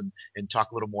finals, and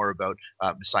talk a little more about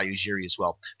Masai Ujiri as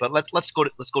well. But let's go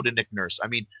to Nick Nurse. I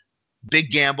mean,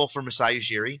 big gamble for Masai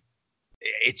Ujiri.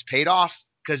 It's paid off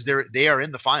because they are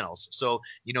in the finals. So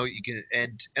you can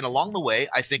and along the way,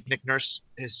 I think Nick Nurse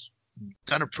has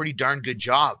done a pretty darn good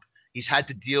job. He's had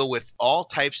to deal with all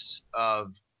types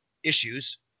of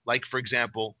issues, like for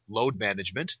example, load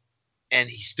management. And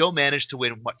he still managed to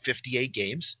win 58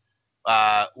 games,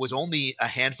 was only a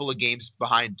handful of games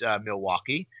behind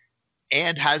Milwaukee,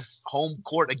 and has home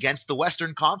court against the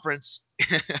Western Conference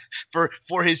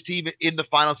for his team in the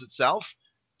finals itself.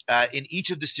 In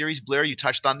each of the series, Blair, you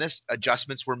touched on this.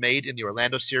 Adjustments were made in the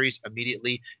Orlando series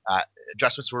immediately.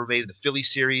 Adjustments were made in the Philly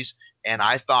series, and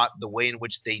I thought the way in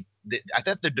which I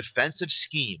thought the defensive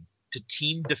scheme to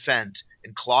team defend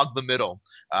and clog the middle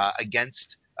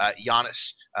against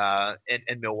Giannis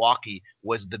and Milwaukee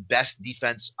was the best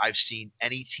defense I've seen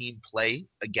any team play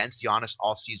against Giannis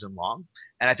all season long.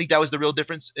 And I think that was the real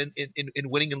difference in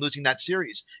winning and losing that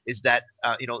series, is that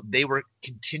they were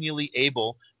continually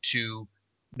able to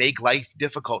make life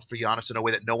difficult for Giannis in a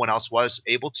way that no one else was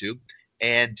able to.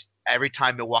 And every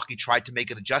time Milwaukee tried to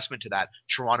make an adjustment to that,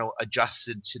 Toronto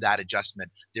adjusted to that adjustment.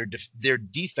 Their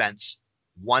defense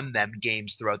won them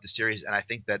games throughout the series, and I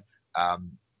think that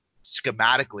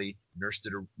schematically, Nurse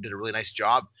did a really nice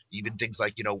job. Even things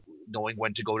like knowing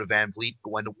when to go to Van Vliet,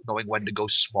 knowing when to go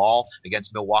small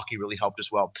against Milwaukee really helped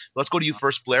as well. Let's go to you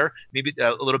first, Blair. Maybe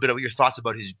a little bit of your thoughts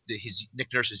about his Nick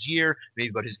Nurse's year, maybe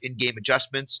about his in-game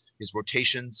adjustments, his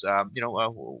rotations. What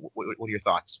are your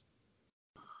thoughts?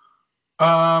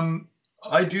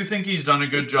 I do think he's done a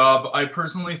good job. I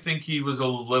personally think he was a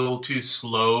little too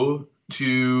slow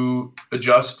to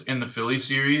adjust in the Philly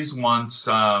series once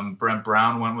Brent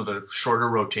Brown went with a shorter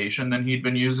rotation than he'd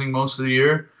been using most of the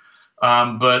year.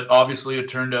 But obviously it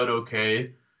turned out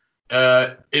okay.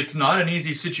 It's not an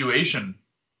easy situation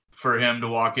for him to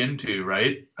walk into,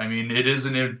 right? I mean, it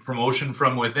isn't a promotion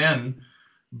from within,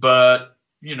 but,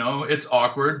 it's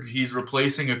awkward. He's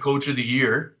replacing a coach of the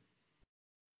year,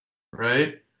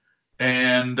 right?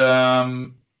 And,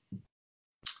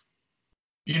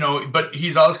 but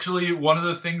he's actually one of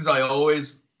the things I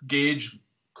always gauge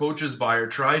coaches by, or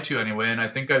try to anyway, and I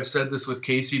think I've said this with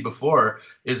Casey before,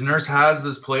 is Nurse has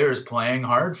his players playing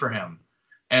hard for him.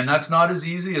 And that's not as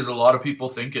easy as a lot of people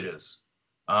think it is,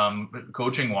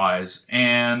 coaching-wise.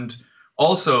 And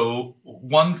also,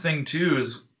 one thing too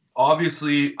is,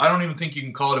 obviously, I don't even think you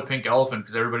can call it a pink elephant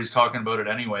because everybody's talking about it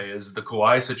anyway, is the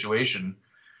Kawhi situation.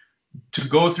 to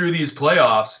go through these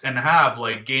playoffs and have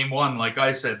like game one, like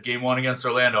I said, game one against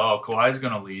Orlando, oh, Kawhi's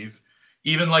going to leave.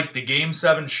 Even like the game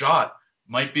 7 shot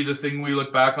might be the thing we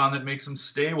look back on that makes him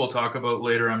stay. We'll talk about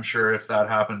later, I'm sure, if that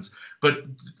happens. But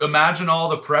imagine all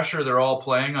the pressure they're all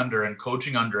playing under and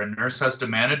coaching under, and Nurse has to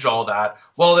manage all that.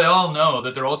 Well, they all know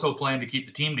that they're also playing to keep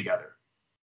the team together.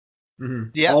 Mm-hmm.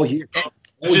 Yeah. All year.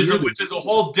 Which is a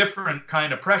whole different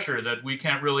kind of pressure that we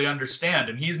can't really understand,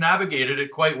 and he's navigated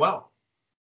it quite well.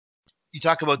 You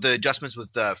talk about the adjustments with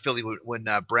Philly when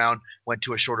Brown went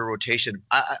to a shorter rotation.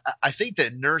 I think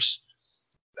that Nurse,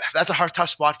 that's a tough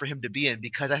spot for him to be in,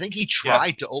 because I think he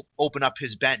tried to open up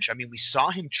his bench. I mean, we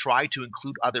saw him try to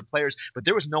include other players, but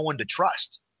there was no one to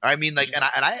trust. I mean, like, and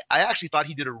I actually thought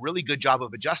he did a really good job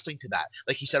of adjusting to that.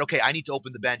 Like, he said, okay, I need to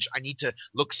open the bench. I need to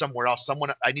look somewhere else.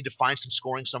 I need to find some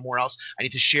scoring somewhere else. I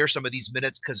need to share some of these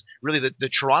minutes, because really the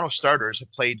Toronto starters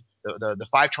have played the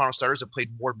 5 Toronto starters have played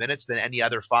more minutes than any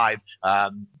other 5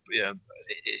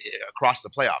 across the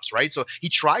playoffs, right? So he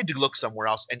tried to look somewhere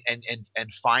else and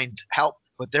find help,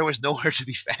 but there was nowhere to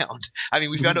be found. I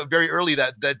mean, we found out very early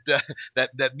that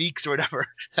Meeks or whatever,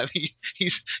 I mean,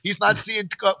 he's not seeing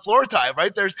floor time,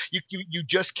 right? You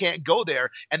just can't go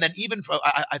there. And then even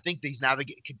I think that he's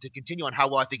to continue on how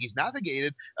well I think he's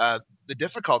navigated the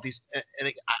difficulties.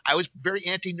 And I was very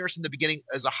anti-Nurse in the beginning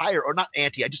as a hire, or not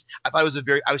anti. I thought it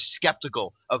was I was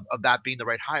skeptical of that being the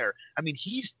right hire. I mean,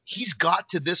 he's got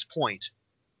to this point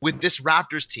with this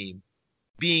Raptors team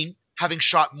having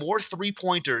shot more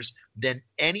 3-pointers than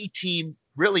any team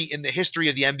really in the history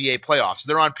of the NBA playoffs.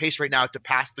 They're on pace right now to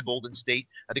pass the Golden State,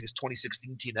 I think it's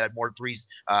 2016 team that had more threes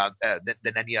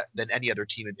than any other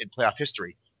team in playoff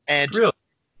history. And really?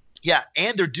 Yeah,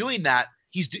 and they're doing that.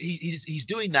 He's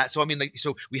doing that. So I mean, like,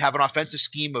 so we have an offensive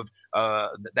scheme of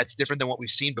that's different than what we've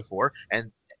seen before,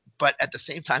 but at the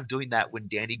same time doing that when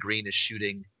Danny Green is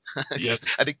shooting.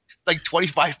 Yes. I think like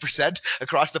 25%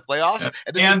 across the playoffs.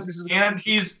 Yes. And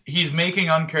he's making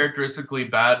uncharacteristically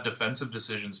bad defensive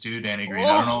decisions too, Danny Green.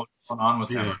 I don't know what's going on with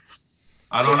him.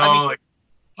 I don't know.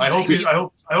 I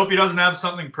hope he doesn't have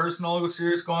something personal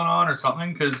serious going on or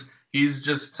something, because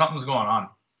something's going on.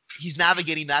 He's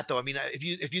navigating that, though. I mean,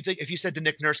 if you said to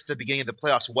Nick Nurse at the beginning of the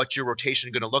playoffs, what's your rotation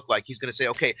going to look like? He's going to say,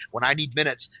 okay, when I need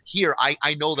minutes here,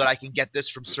 I know that I can get this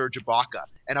from Serge Ibaka.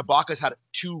 And Ibaka's had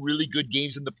 2 really good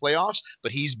games in the playoffs,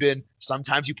 but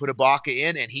sometimes you put Ibaka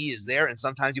in and he is there, and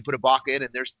sometimes you put Ibaka in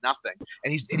and there's nothing.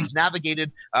 And he's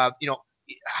navigated,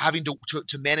 having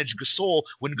to manage Gasol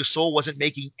when Gasol wasn't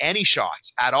making any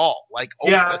shots at all, like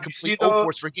a complete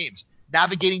 0-4 for games.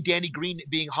 Navigating Danny Green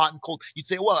being hot and cold. You'd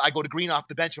say, well, I go to Green off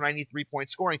the bench when I need 3-point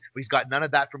scoring, but he's got none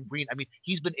of that from Green. I mean,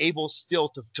 he's been able still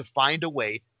to find a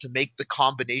way to make the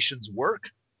combinations work.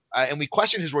 And we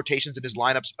question his rotations and his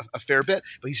lineups a fair bit,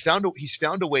 but he's found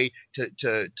a way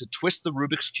to twist the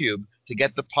Rubik's Cube to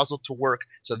get the puzzle to work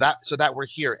so that we're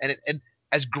here. And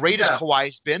as great as Kawhi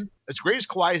has been, and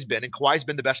Kawhi's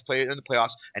been the best player in the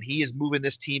playoffs, and he is moving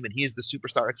this team, and he is the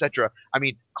superstar, etc. I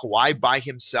mean, Kawhi by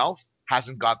himself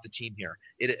hasn't got the team here.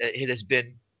 It has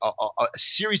been a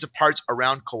series of parts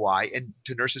around Kawhi, and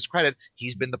to Nurse's credit,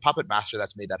 he's been the puppet master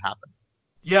that's made that happen.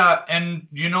 Yeah, and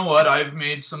you know what? I've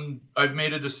made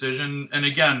a decision, and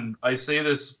again, I say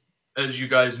this, as you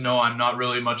guys know, I'm not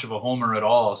really much of a homer at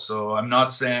all, so I'm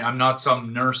not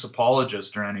some Nurse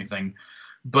apologist or anything,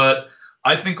 but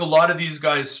I think a lot of these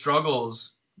guys'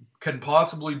 struggles can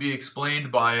possibly be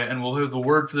explained by, and we'll have the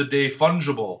word for the day,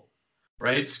 fungible.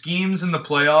 Right? Schemes in the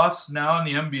playoffs now in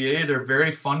the NBA, they're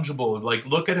very fungible. Like,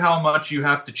 look at how much you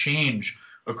have to change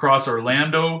across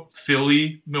Orlando,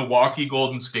 Philly, Milwaukee,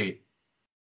 Golden State.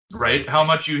 Right? How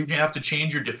much you have to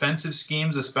change your defensive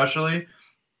schemes, especially.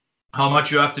 How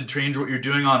much you have to change what you're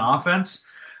doing on offense.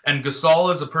 And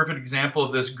Gasol is a perfect example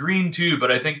of this. Green too,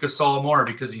 but I think Gasol more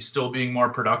because he's still being more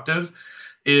productive.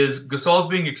 Gasol's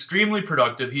being extremely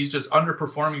productive. He's just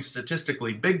underperforming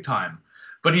statistically big time.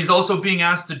 But he's also being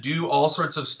asked to do all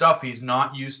sorts of stuff he's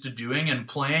not used to doing, and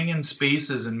playing in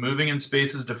spaces and moving in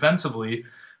spaces defensively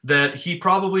that he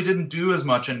probably didn't do as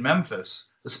much in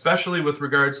Memphis, especially with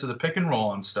regards to the pick and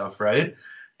roll and stuff, right?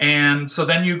 And so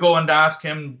then you go and ask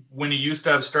him, when he used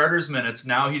to have starters minutes,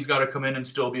 now he's got to come in and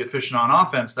still be efficient on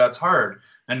offense. That's hard.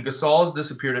 And Gasol's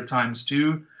disappeared at times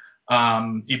too.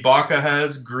 Ibaka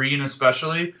has, Green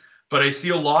especially. But I see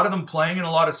a lot of them playing in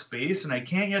a lot of space, and I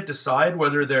can't yet decide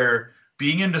whether they're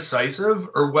being indecisive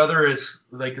or whether it's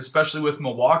like, especially with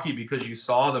Milwaukee, because you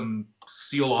saw them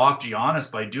seal off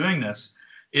Giannis by doing this,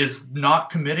 is not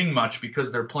committing much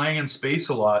because they're playing in space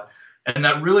a lot. And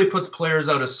that really puts players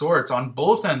out of sorts on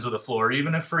both ends of the floor,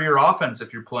 even if for your offense,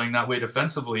 if you're playing that way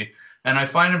defensively. And I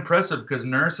find impressive because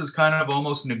Nurse has kind of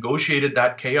almost negotiated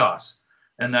that chaos.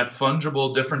 and that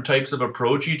fungible different types of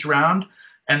approach each round.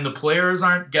 And the players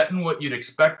aren't getting what you'd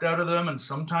expect out of them, and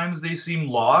sometimes they seem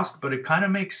lost, but it kind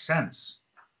of makes sense.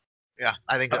 Yeah,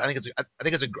 I think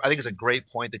it's a great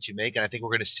point that you make, and I think we're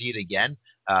going to see it again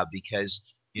because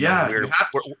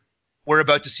we're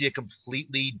about to see a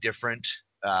completely different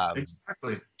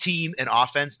team and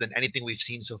offense than anything we've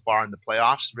seen so far in the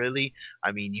playoffs. Really,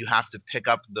 I mean, you have to pick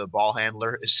up the ball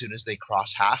handler as soon as they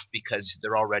cross half because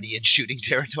they're already in shooting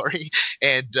territory,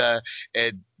 and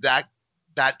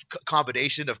that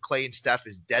combination of Clay and Steph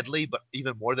is deadly. But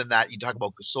even more than that, you talk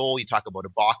about Gasol, you talk about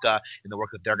Ibaka, and the work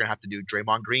that they're going to have to do.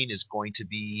 Draymond Green is going to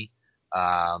be.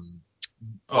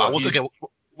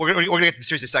 We're going to get to the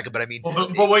series in a second, but I mean.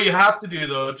 But what you have to do,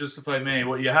 though, just if I may,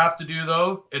 what you have to do,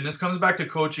 though, and this comes back to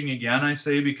coaching again, I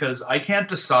say, because I can't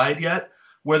decide yet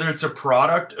whether it's a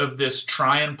product of this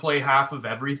try and play half of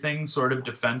everything sort of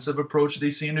defensive approach they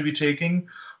seem to be taking,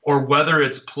 or whether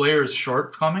it's players'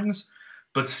 shortcomings.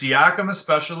 But Siakam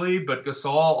especially, but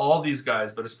Gasol, all these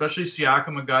guys, but especially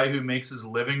Siakam, a guy who makes his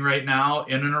living right now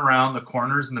in and around the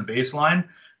corners and the baseline,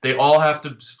 they all have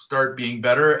to start being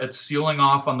better at sealing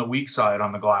off on the weak side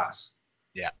on the glass.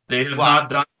 Yeah. They have not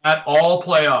done that all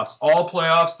playoffs. All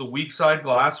playoffs, the weak side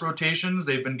glass rotations,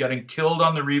 they've been getting killed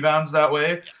on the rebounds that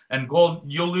way. And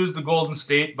you'll lose the Golden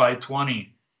State by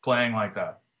 20 playing like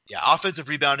that. Yeah, offensive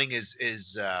rebounding is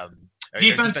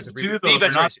defensive too, though.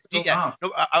 Defense, yeah.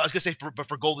 No, I was gonna say,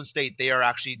 for Golden State, they are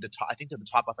actually the top. I think they're the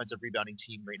top offensive rebounding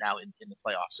team right now in the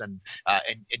playoffs. And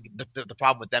the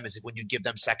problem with them is that when you give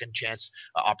them second chance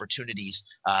opportunities,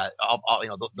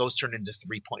 those turn into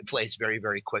 3-point plays very,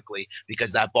 very quickly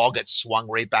because that ball gets swung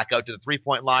right back out to the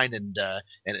 3-point line and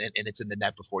it's in the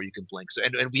net before you can blink. So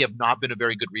and we have not been a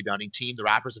very good rebounding team. The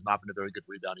Raptors have not been a very good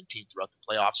rebounding team throughout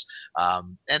the playoffs.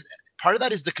 And part of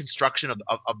that is the construction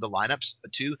of the lineups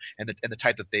too, and the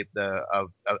type that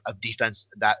of defense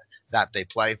that they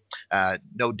play.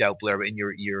 No doubt, Blair, and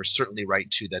you're certainly right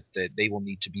too that they will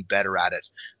need to be better at it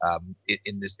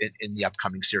in the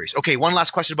upcoming series. Okay, one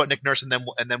last question about Nick Nurse, and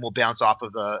then we'll bounce off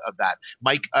of that.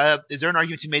 Mike, is there an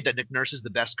argument to be made that Nick Nurse is the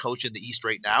best coach in the East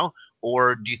right now,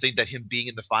 or do you think that him being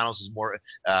in the finals is more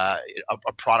a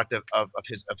product of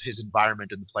his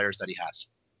environment and the players that he has?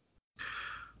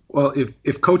 Well,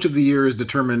 if Coach of the Year is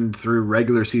determined through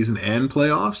regular season and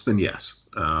playoffs, then yes,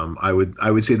 I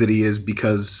would say that he is,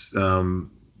 because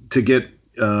to get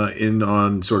in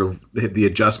on sort of the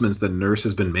adjustments that Nurse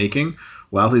has been making,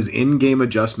 while his in-game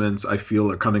adjustments I feel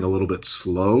are coming a little bit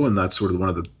slow, and that's sort of one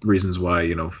of the reasons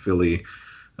why Philly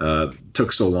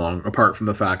took so long, apart from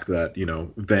the fact that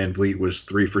Van Vliet was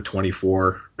 3 for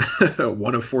 24,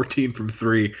 1 of 14 from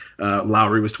 3,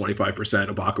 Lowry was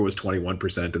 25%, Ibaka was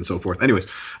 21%, and so forth. Anyways,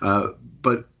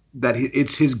 but that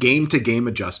it's his game-to-game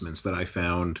adjustments that I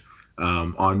found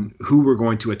on who we're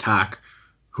going to attack,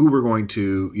 who we're going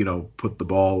to put the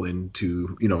ball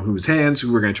into whose hands,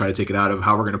 who we're going to try to take it out of,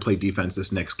 how we're going to play defense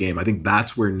this next game. I think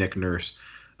that's where Nick Nurse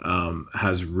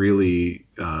has really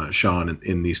shone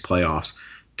in these playoffs,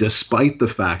 despite the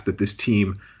fact that this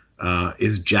team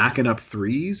is jacking up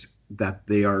threes that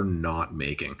they are not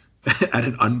making at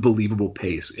an unbelievable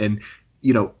pace. And,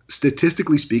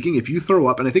 statistically speaking, if you throw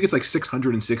up, and I think it's like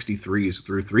 660 threes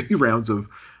through 3 rounds of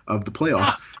the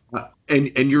playoffs,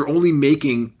 and you're only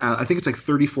making, I think it's like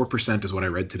 34% is what I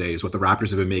read today, is what the Raptors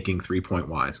have been making 3-point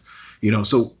wise.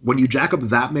 So when you jack up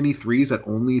that many threes at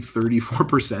only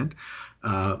 34%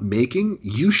 making,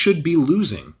 you should be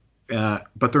losing,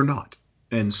 but they're not.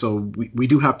 And so we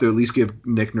do have to at least give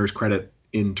Nick Nurse credit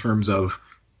in terms of,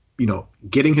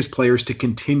 getting his players to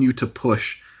continue to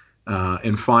push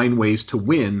and find ways to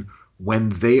win when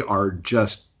they are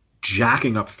just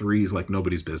jacking up threes like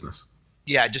nobody's business.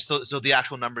 Yeah, just so the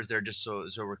actual numbers there, just so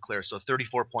we're clear. So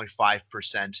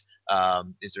 34.5%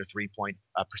 is their 3-point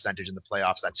percentage in the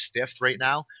playoffs. That's 5th right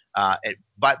now.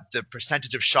 But the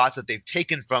percentage of shots that they've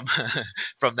taken from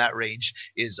from that range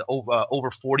is over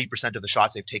 40% of the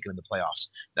shots they've taken in the playoffs.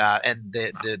 And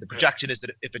the projection is that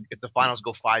if the finals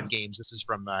go 5 games, this is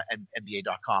from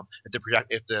NBA.com.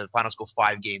 If the finals go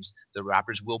 5 games, the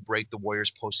Raptors will break the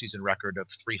Warriors' postseason record of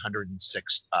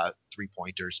 306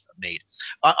 3-pointers made.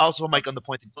 Also, Mike, on the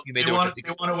point that you made, they want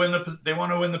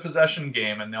to win the possession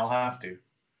game, and they'll have to.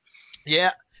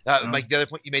 Yeah. Mike, the other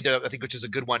point you made, I think, which is a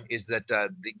good one, is that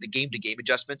the game-to-game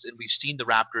adjustments, and we've seen the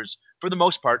Raptors, for the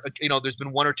most part, there's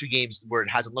been 1 or 2 games where it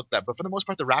hasn't looked that, but for the most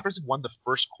part, the Raptors have won the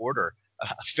first quarter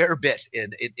a fair bit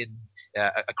in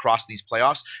across these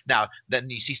playoffs. Now, then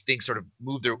you see things sort of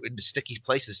move into sticky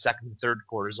places, second and third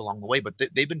quarters along the way, but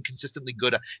they've been consistently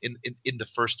good in the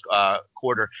first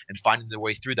quarter and finding their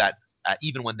way through that.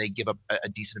 Even when they give up a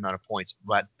decent amount of points.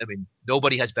 But, I mean,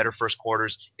 nobody has better first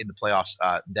quarters in the playoffs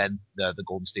than the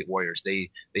Golden State Warriors. They're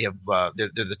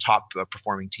the top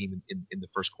performing team in the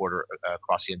first quarter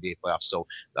across the NBA playoffs. So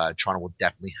Toronto will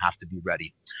definitely have to be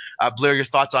ready. Blair, your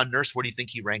thoughts on Nurse? Where do you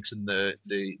think he ranks in the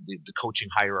coaching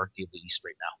hierarchy of the East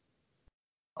right now?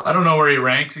 I don't know where he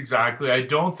ranks exactly. I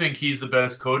don't think he's the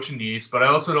best coach in the East, but I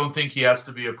also don't think he has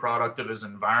to be a product of his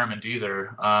environment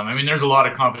either. I mean, there's a lot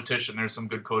of competition. There's some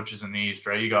good coaches in the East,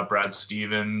 right? You got Brad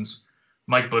Stevens.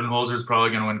 Mike Budenholzer is probably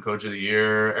going to win Coach of the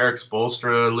Year. Eric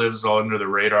Spoelstra lives under the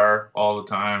radar all the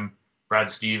time. Brad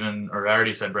Stevens, or I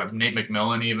already said Brad, Nate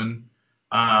McMillan even.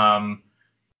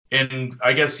 And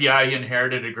I guess, yeah, he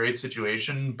inherited a great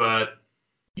situation, but,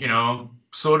 you know,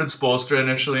 so did Spoelstra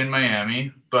initially in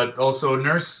Miami, but also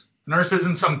Nurse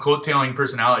isn't some coattailing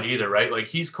personality either, right? Like,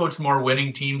 he's coached more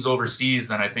winning teams overseas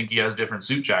than I think he has different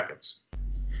suit jackets.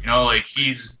 You know, like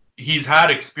he's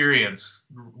had experience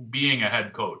being a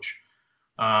head coach.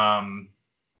 And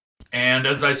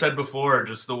as I said before,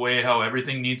 just the way how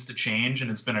everything needs to change,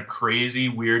 and it's been a crazy,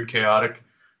 weird, chaotic,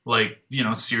 like, you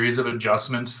know, series of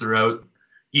adjustments throughout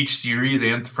each series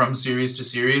and from series to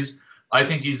series. I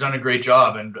think he's done a great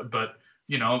job, but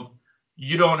you know,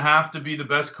 you don't have to be the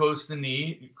best coach in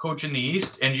the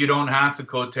East, and you don't have to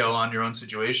coattail on your own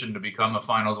situation to become a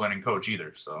finals winning coach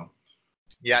either. So,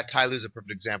 yeah, Ty Lue's a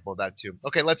perfect example of that too.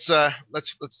 Okay, let's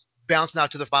bounce now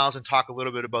to the finals and talk a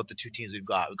little bit about the two teams we've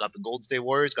got. We've got the Golden State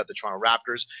Warriors, got the Toronto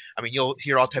Raptors. I mean, you'll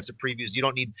hear all types of previews. You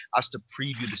don't need us to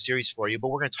preview the series for you, but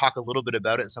we're going to talk a little bit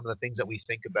about it and some of the things that we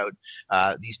think about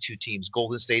these two teams.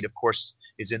 Golden State, of course,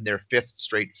 is in their 5th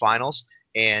straight finals.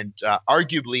 And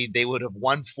arguably, they would have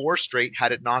won 4 straight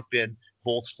had it not been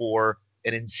both for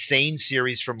an insane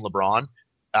series from LeBron,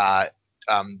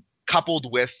 coupled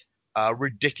with a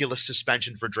ridiculous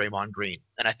suspension for Draymond Green.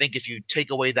 And I think if you take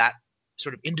away that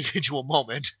sort of individual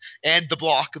moment and the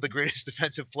block of the greatest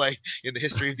defensive play in the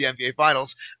history of the NBA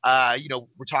Finals, you know,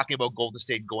 we're talking about Golden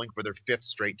State going for their 5th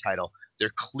straight title.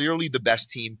 They're clearly the best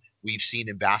team we've seen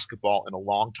in basketball in a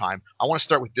long time. I want to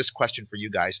start with this question for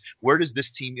you guys. Where does this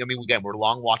team, I mean, again, we're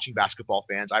long watching basketball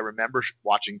fans. I remember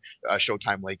watching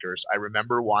Showtime Lakers. I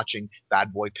remember watching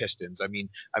Bad Boy Pistons. I mean,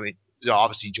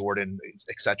 obviously Jordan,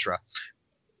 etc.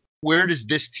 Where does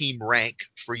this team rank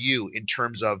for you in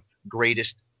terms of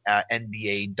greatest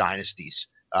NBA dynasties?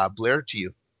 Blair, to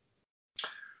you.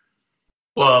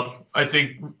 Well, I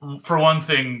think for one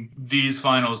thing, these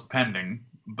finals pending,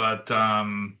 but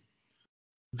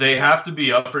they have to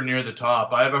be up or near the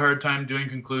top. I have a hard time doing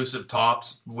conclusive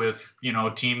tops with, you know,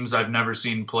 teams I've never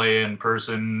seen play in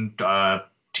person,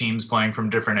 teams playing from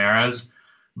different eras,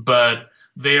 but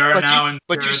they are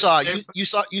you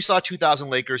saw 2000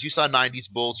 Lakers, you saw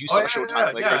 90s Bulls, you saw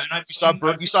Showtime Lakers,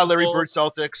 you saw Larry Bird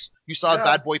Celtics, you saw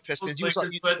Bad Boy Pistons,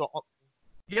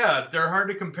 yeah, they're hard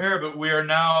to compare, but we are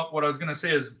now, what I was going to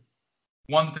say is,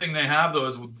 one thing they have, though,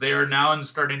 is they are now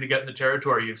starting to get in the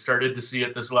territory. You've started to see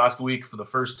it this last week for the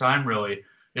first time, really,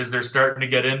 is they're starting to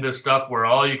get into stuff where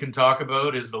all you can talk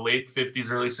about is the late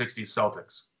 50s, early 60s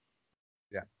Celtics.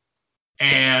 Yeah.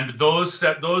 And those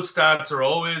stats are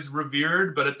always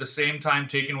revered, but at the same time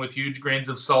taken with huge grains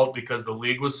of salt because the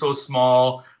league was so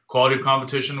small, quality of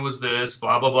competition was this,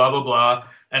 blah, blah, blah, blah, blah.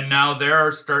 And now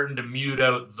they're starting to mute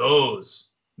out those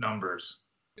numbers.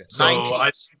 Yeah. So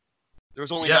there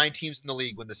was only 9 teams in the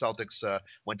league when the Celtics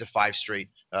went to 5 straight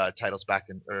titles back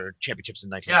or championships in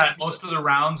 1960. Yeah, and most of the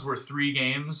rounds were 3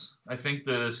 games. I think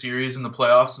the series and the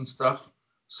playoffs and stuff.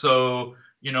 So,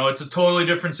 you know, it's a totally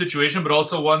different situation, but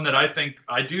also one that I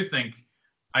do think.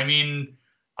 I mean,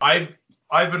 I've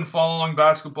been following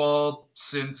basketball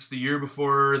since the year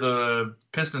before the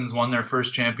Pistons won their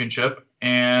first championship,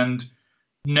 and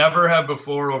never have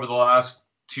before over the last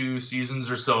 2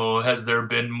 seasons or so has there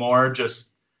been more just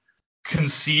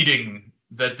conceding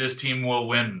that this team will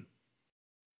win.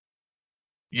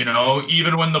 You know,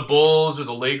 even when the Bulls or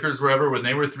the Lakers, wherever, when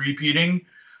they were three-peating,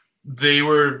 they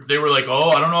were like,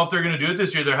 oh, I don't know if they're going to do it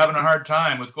this year. They're having a hard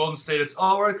time. With Golden State, it's,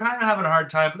 oh, we're kind of having a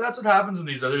hard time, but that's what happens when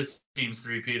these other teams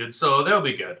three-peated, so they'll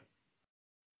be good.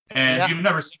 And you've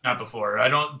never seen that before.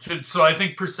 So I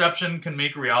think perception can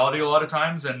make reality a lot of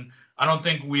times, and I don't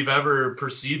think we've ever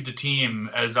perceived a team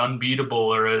as unbeatable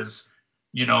or as,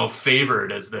 you know,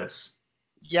 favored as this.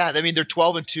 Yeah, I mean, they're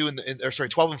 12-2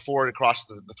 12-4 across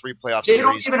the 3 playoff series. They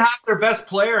series. don't even have their best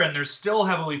player, and they're still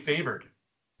heavily favored.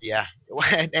 Yeah,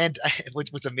 and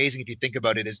what's amazing if you think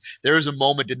about it is there was a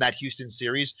moment in that Houston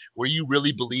series where you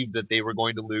really believed that they were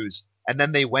going to lose, and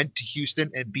then they went to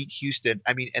Houston and beat Houston.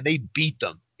 I mean, and they beat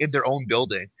them in their own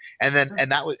building, and then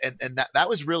and that was and that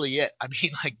was really it. I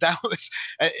mean, like that was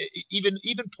even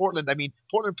Portland. I mean,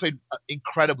 Portland played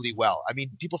incredibly well. I mean,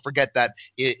 people forget that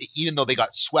even though they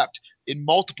got swept in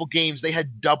multiple games, they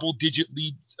had double-digit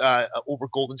leads over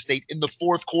Golden State in the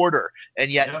fourth quarter,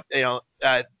 and yet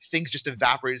things just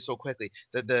evaporated so quickly.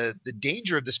 The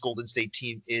danger of this Golden State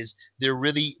team is there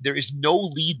is no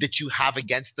lead that you have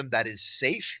against them that is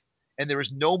safe, and there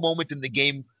is no moment in the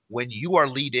game when you are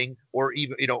leading or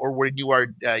even or when you are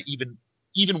even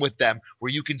with them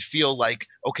where you can feel like,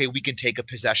 okay, we can take a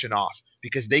possession off,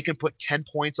 because they can put 10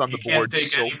 points on the board. You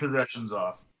can't take any possessions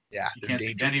off. Yeah, you can't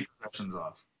take any possessions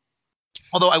off.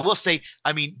 Although I will say,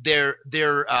 I mean, they're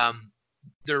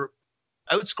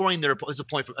outscoring their. There's a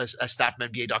point from a stat from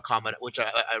NBA.com, which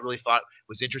I really thought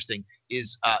was interesting.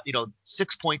 Is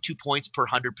 6.2 points per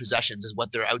 100 possessions is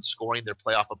what they're outscoring their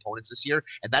playoff opponents this year,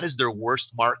 and that is their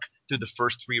worst mark through the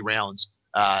first 3 rounds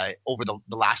over the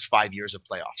last 5 years of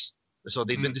playoffs. So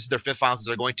they've been. This is their 5th finals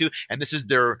they're going to, and this is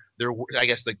their I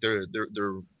guess like their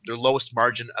lowest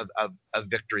margin of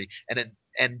victory, and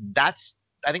that's.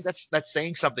 I think that's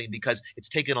saying something, because it's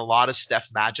taken a lot of Steph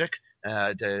magic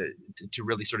to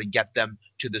really sort of get them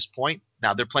to this point.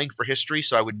 Now they're playing for history,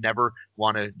 so I would never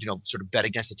want to sort of bet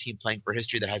against a team playing for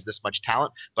history that has this much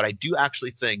talent. But I do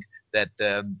actually think that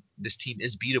this team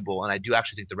is beatable, and I do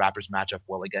actually think the Raptors match up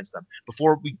well against them.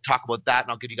 Before we talk about that,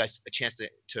 and I'll give you guys a chance to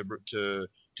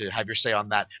have your say on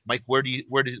that, Mike. Where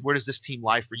does this team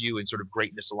lie for you in sort of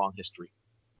greatness along history?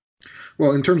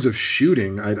 Well, in terms of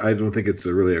shooting, I don't think it's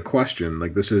really a question.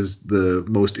 Like, this is the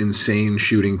most insane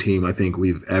shooting team I think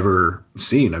we've ever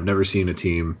seen. I've never seen a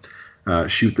team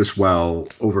shoot this well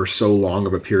over so long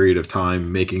of a period of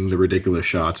time, making the ridiculous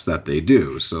shots that they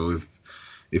do. So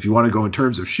if you want to go in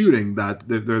terms of shooting, that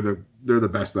they're the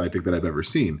best that I think that I've ever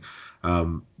seen.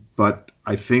 But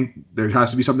I think there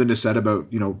has to be something to said about,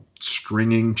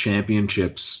 stringing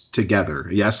championships together.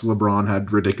 Yes, LeBron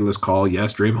had ridiculous call.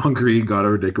 Yes, Draymond Green got a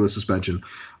ridiculous suspension.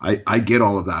 I get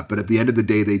all of that. But at the end of the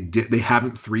day, they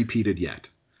haven't three-peated yet,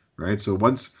 right? So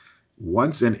once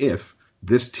and if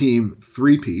this team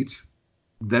three-peats,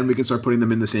 then we can start putting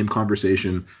them in the same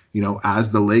conversation, as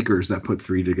the Lakers that put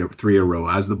 3 in a row,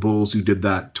 as the Bulls who did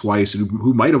that twice,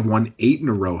 who might have won 8 in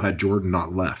a row had Jordan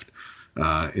not left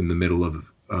in the middle of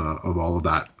all of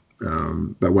that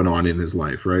that went on in his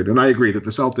life, right? And I agree that the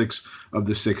Celtics of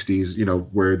the 60s,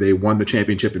 where they won the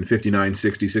championship in 59,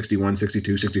 60, 61,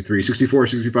 62, 63, 64,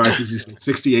 65, 66,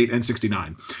 68, and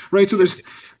 69, right? So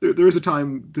there is a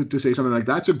time to say something like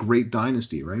that's a great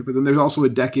dynasty, right? But then there's also a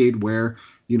decade where,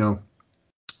 it's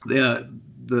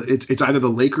either the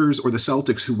Lakers or the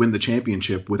Celtics who win the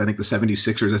championship, with I think the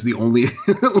 76ers as the only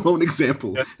lone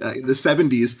example in the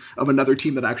 70s of another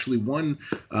team that actually won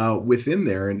within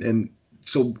there. And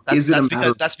so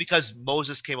that's because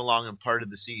Moses came along and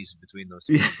parted the seas between those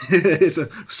two. Yeah,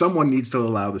 someone needs to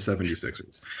allow the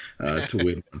 76ers to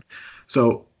win one.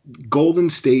 So Golden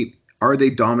State, are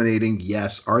they dominating?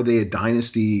 Yes. Are they a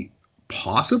dynasty?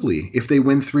 Possibly, if they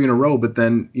win 3 in a row. But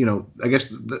then, I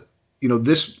guess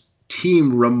this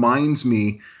team reminds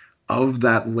me of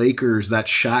that Lakers, that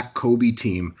Shaq Kobe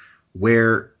team,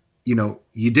 where you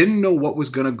didn't know what was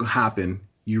going to happen.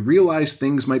 You realize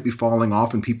things might be falling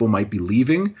off and people might be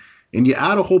leaving, and you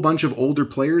add a whole bunch of older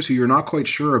players who you're not quite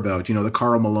sure about. The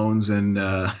Karl Malones and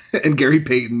Gary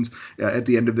Paytons at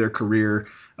the end of their career,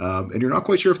 and you're not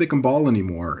quite sure if they can ball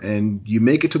anymore. And you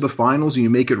make it to the finals, and you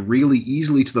make it really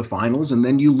easily to the finals, and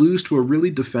then you lose to a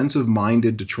really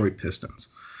defensive-minded Detroit Pistons.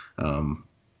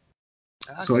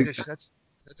 That's a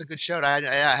good shout.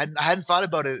 I hadn't thought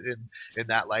about it in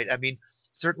that light. I mean,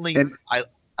 certainly,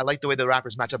 I like the way the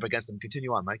Raptors match up against them.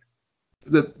 Continue on, Mike.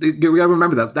 We got to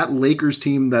remember that Lakers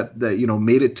team that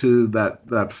made it to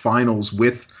that finals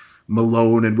with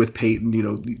Malone and with Payton.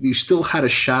 You still had a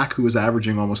Shaq who was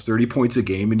averaging almost 30 points a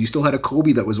game, and you still had a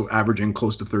Kobe that was averaging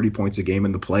close to 30 points a game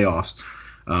in the playoffs.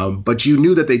 But you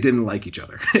knew that they didn't like each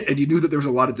other, and you knew that there was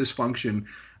a lot of dysfunction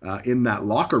in that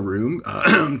locker room.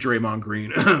 Draymond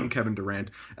Green, Kevin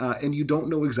Durant, and you don't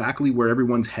know exactly where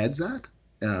everyone's head's at.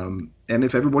 And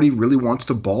if everybody really wants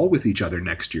to ball with each other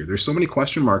next year, there's so many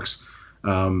question marks.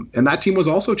 And that team was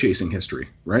also chasing history,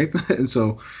 right? And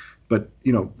so, but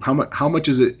how much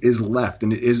is left?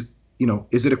 And is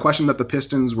it a question that the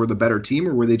Pistons were the better team,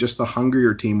 or were they just the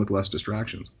hungrier team with less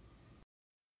distractions?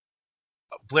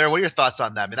 Blair, what are your thoughts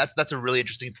on that? I mean, that's a really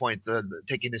interesting point.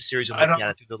 Taking this series and looking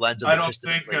at it through the lens of the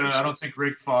Pistons. I don't think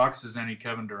Rick Fox is any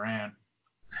Kevin Durant.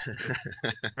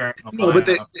 No, but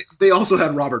they also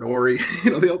had Robert Horry.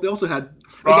 They also had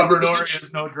Robert Horry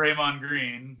is no Draymond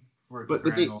Green. But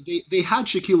they had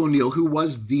Shaquille O'Neal, who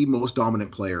was the most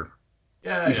dominant player.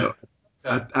 Yeah.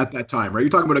 At that time, right?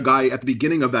 You're talking about a guy at the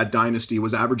beginning of that dynasty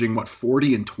was averaging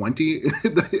 40 and 20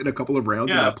 in a couple of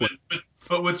rounds. Yeah,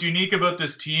 but what's unique about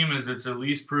this team is it's at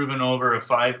least proven over a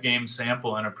 5-game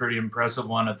sample, and a pretty impressive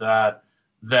one at that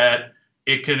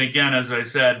it can, again, as I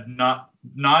said, not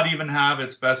even have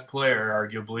its best player,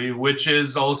 arguably, which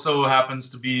is also happens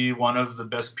to be one of the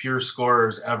best pure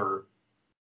scorers ever.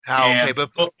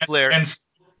 But Blair,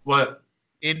 what?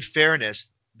 In fairness,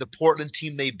 the Portland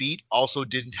team they beat also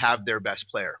didn't have their best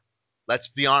player. Let's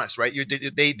be honest, right?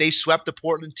 They swept the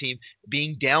Portland team,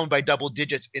 being down by double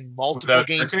digits in multiple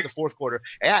games in the fourth quarter.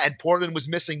 Yeah, and Portland was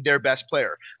missing their best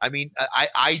player. I mean,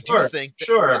 I do think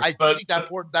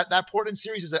that Portland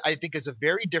series is a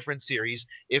very different series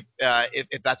if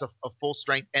that's a full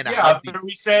strength and a healthy. But are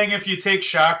we saying if you take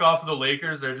Shaq off of the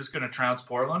Lakers, they're just going to trounce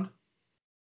Portland?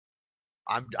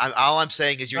 All I'm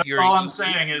saying is you want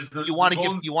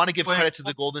to give credit to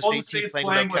the Golden State team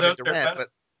playing without Kevin Durant, but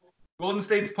Golden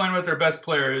State's playing with their best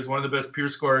player, who's one of the best pure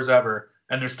scorers ever,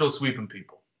 and they're still sweeping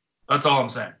people. That's all I'm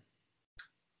saying.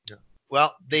 Yeah.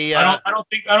 Well, I don't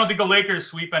think the Lakers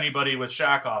sweep anybody with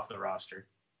Shaq off the roster.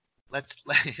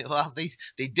 They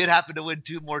did happen to win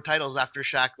 2 more titles after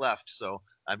Shaq left, so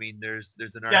I mean, there's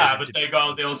an argument.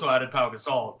 But they also added Pau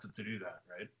Gasol to do that,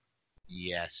 right?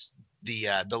 Yes.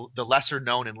 The lesser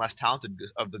known and less talented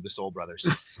of the Gasol brothers.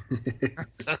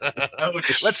 I'm going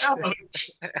to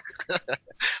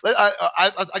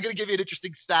give you an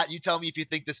interesting stat. You tell me if you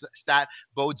think this stat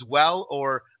bodes well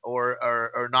or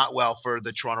not well for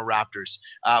the Toronto Raptors.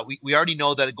 We already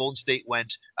know that Golden State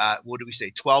went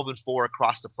 12-4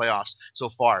 across the playoffs so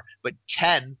far, but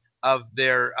 10 of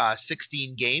their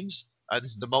 16 games.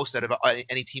 This is the most out of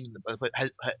any team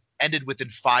has ended within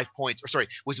 5 points.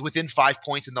 Was within 5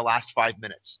 points in the last 5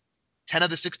 minutes. 10 of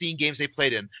the 16 games they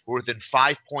played in were within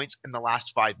 5 points in the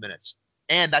last 5 minutes.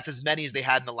 And that's as many as they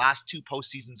had in the last 2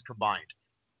 postseasons combined.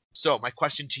 So my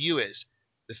question to you is,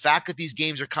 the fact that these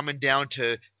games are coming down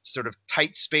to sort of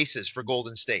tight spaces for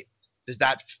Golden State, does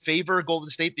that favor Golden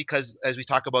State because, as we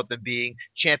talk about them being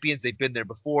champions, they've been there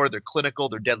before, they're clinical,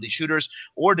 they're deadly shooters,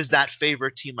 or does that favor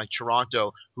a team like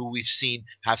Toronto, who we've seen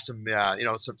have some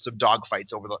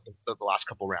dogfights over the last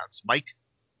couple rounds? Mike?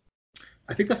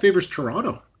 I think that favors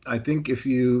Toronto. I think if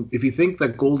you think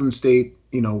that Golden State,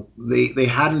 they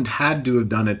hadn't had to have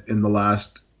done it in the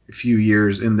last few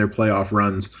years in their playoff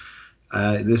runs.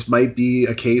 This might be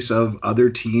a case of other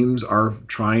teams are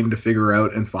trying to figure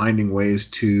out and finding ways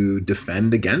to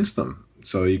defend against them.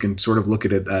 So you can sort of look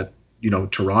at it that,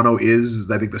 Toronto is,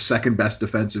 I think, the second best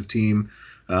defensive team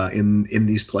in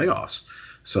these playoffs.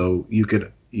 So you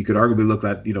could arguably look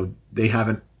at, they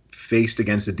haven't faced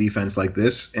against a defense like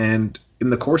this. And in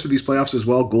the course of these playoffs as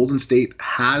well, Golden State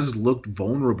has looked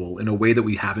vulnerable in a way that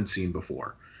we haven't seen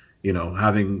before.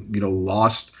 Having,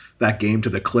 lost that game to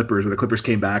the Clippers, where the Clippers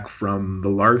came back from the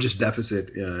largest deficit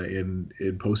in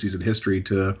postseason history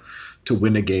to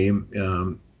win a game,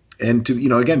 and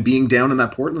to again being down in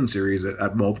that Portland series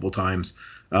at multiple times,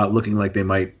 looking like they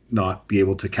might not be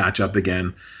able to catch up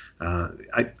again.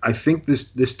 I think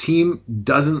this team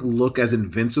doesn't look as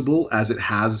invincible as it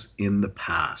has in the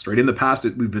past. Right, in the past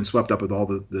we've been swept up with all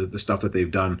the stuff that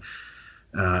they've done.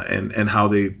 And how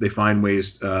they find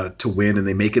ways to win, and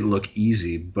they make it look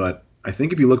easy. But I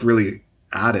think if you look really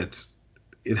at it,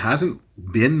 it hasn't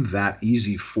been that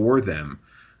easy for them.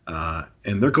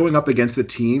 And they're going up against a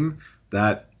team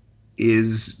that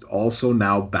is also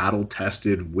now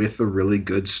battle-tested with a really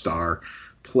good star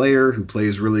player who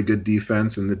plays really good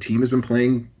defense, and the team has been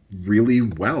playing really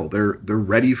well. They're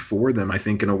ready for them, I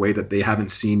think, in a way that they haven't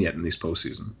seen yet in these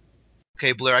postseason.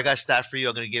 Okay, Blair, I got a stat for you.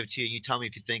 I'm going to give it to you. You tell me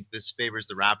if you think this favors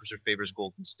the Raptors or favors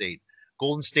Golden State.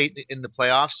 Golden State in the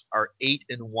playoffs are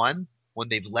 8-1 when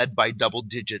they've led by double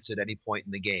digits at any point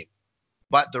in the game.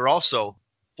 But they're also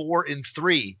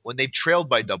 4-3 when they've trailed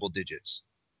by double digits.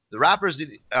 The Raptors,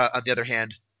 on the other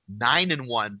hand,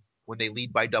 9-1 when they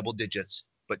lead by double digits,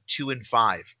 but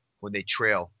 2-5 when they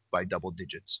trail by double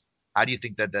digits. How do you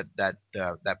think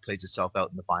that plays itself out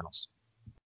in the finals?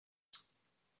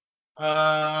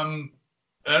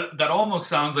 That almost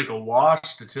sounds like a wash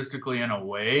statistically in a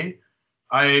way.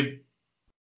 I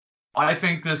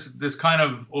think this kind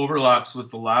of overlaps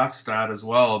with the last stat as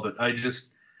well, but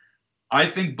I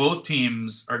think both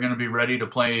teams are going to be ready to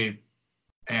play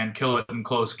and kill it in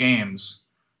close games.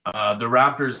 The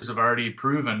Raptors have already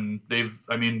proven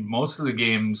most of the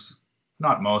games,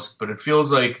 not most, but it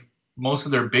feels like most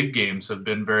of their big games have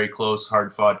been very close,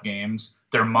 hard-fought games.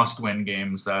 Their must-win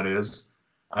games, that is.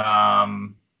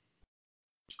 I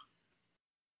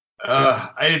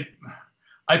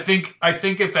think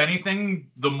if anything,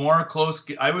 the more close,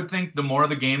 I would think the more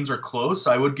the games are close,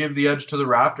 I would give the edge to the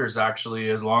Raptors, actually,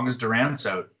 as long as Durant's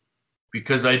out,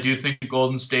 because I do think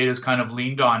Golden State has kind of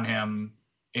leaned on him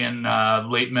in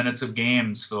late minutes of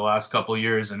games for the last couple of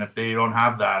years, and if they don't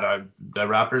have that, the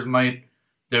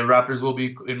Raptors will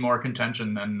be in more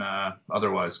contention than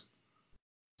otherwise.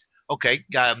 Okay,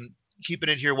 keeping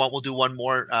it here. We'll do one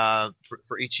more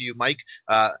for each of you, Mike.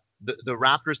 The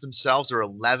Raptors themselves are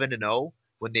 11-0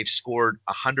 when they've scored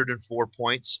 104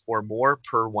 points or more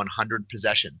per 100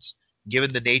 possessions.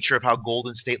 Given the nature of how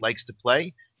Golden State likes to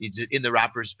play, is it in the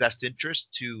Raptors' best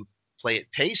interest to play at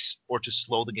pace or to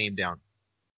slow the game down?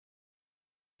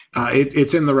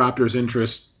 It's in the Raptors'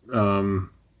 interest.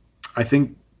 I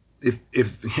think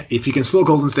if you can slow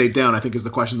Golden State down, I think is the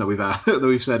question that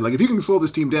we've said. Like, if you can slow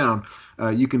this team down,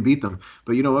 you can beat them.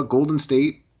 But you know what? Golden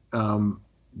State,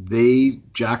 they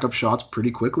jack up shots pretty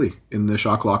quickly in the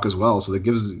shot clock as well. So that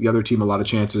gives the other team a lot of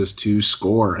chances to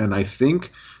score. And I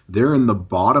think they're in the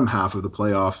bottom half of the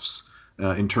playoffs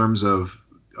in terms of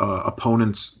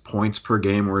opponents' points per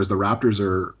game, whereas the Raptors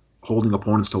are holding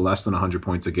opponents to less than 100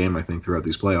 points a game, I think, throughout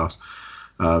these playoffs.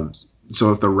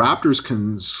 So if the Raptors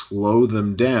can slow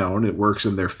them down, it works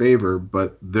in their favor.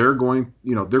 But they're going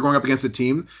up against a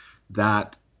team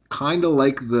that, kind of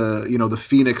like the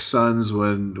Phoenix Suns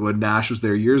when Nash was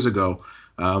there years ago.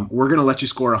 We're going to let you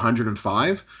score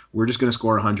 105. We're just going to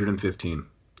score 115.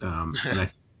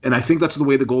 And I think that's the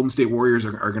way the Golden State Warriors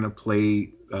are going to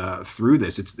play through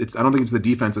this. I don't think it's the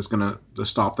defense that's going to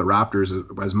stop the Raptors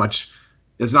as much.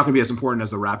 It's not going to be as important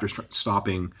as the Raptors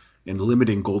stopping and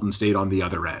limiting Golden State on the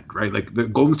other end, right? Like, the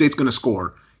Golden State's going to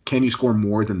score. Can you score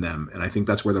more than them? And I think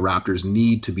that's where the Raptors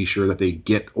need to be sure that they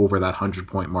get over that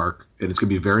 100-point mark. And it's going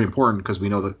to be very important because we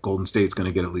know that Golden State's going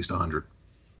to get at least 100.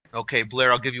 Okay,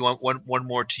 Blair, I'll give you one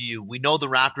more to you. We know the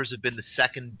Raptors have been the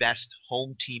second best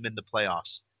home team in the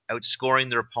playoffs,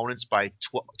 outscoring their opponents by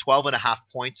 12.5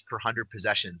 points per 100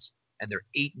 possessions, and they're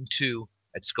 8-2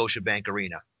 at Scotiabank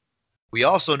Arena. We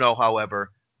also know,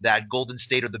 however, that Golden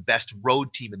State are the best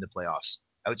road team in the playoffs,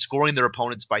 outscoring their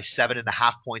opponents by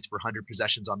 7.5 points per 100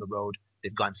 possessions on the road.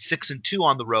 They've gone 6-2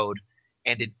 on the road,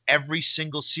 and in every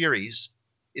single series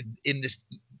in this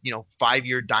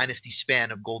 5-year dynasty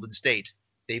span of Golden State,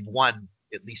 they've won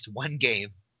at least one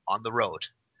game on the road.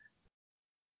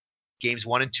 Games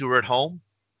 1 and 2 are at home.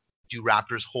 Do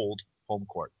Raptors hold home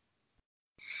court?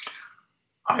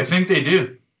 I think they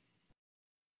do.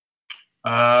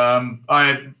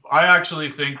 I actually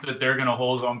think that they're going to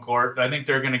hold home court. I think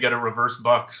they're going to get a reverse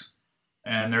Bucks,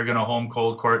 and they're going to home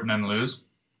cold court and then lose.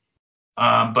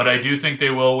 But I do think they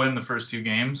will win the first 2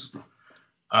 games.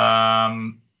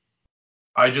 I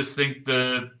just think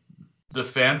the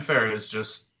fanfare is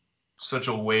just such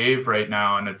a wave right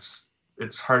now, and it's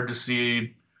hard to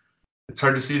see. It's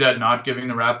hard to see that not giving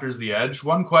the Raptors the edge.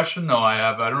 One question though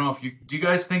I don't know if do you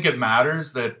guys think it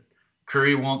matters that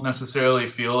Curry won't necessarily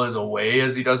feel as away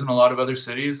as he does in a lot of other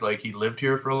cities? Like, he lived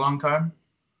here for a long time.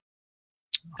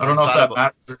 I don't know if that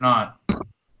matters or not.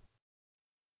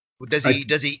 Does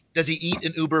he eat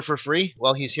an Uber for free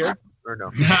while he's here, or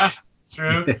no? Yeah,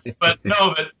 true. But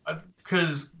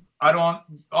because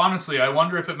I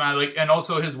wonder if it matters. Like, and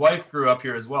also his wife grew up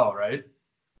here as well, right?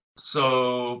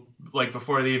 So, like,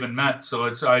 before they even met. So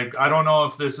it's I don't know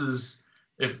if this is.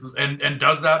 And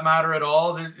does that matter at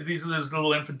all? These are those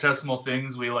little infinitesimal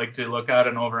things we like to look at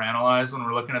and overanalyze when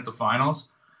we're looking at the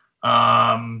finals. He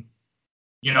was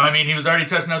already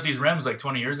testing out these rims like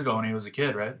 20 years ago when he was a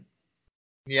kid, right?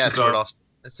 Yeah,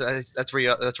 that's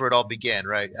where it all began,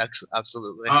 right?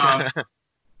 Absolutely.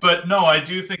 But no, I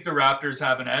do think the Raptors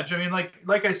have an edge. I mean,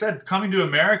 like I said, coming to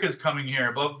America is coming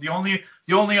here. But the only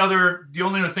other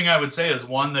thing I would say is,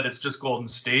 one, that it's just Golden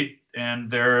State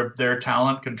and their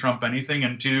talent can trump anything,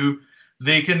 and 2,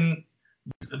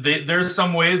 there's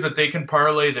some ways that they can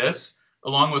parlay this,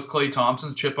 along with Klay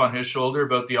Thompson's chip on his shoulder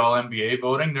about the All-NBA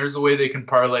voting. There's a way they can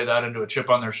parlay that into a chip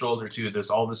on their shoulder too.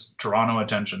 All this Toronto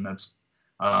attention that's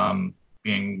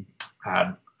being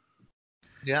had.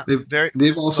 Yeah,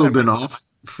 they've also been off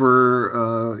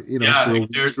for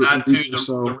there's that too.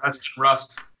 The rest and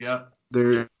rust. Yeah.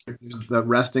 There's that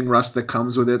resting rust that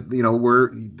comes with it.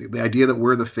 We're the idea that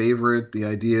we're the favorite, the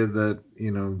idea that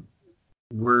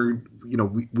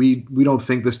we don't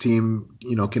think this team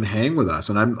can hang with us,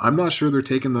 and I'm not sure they're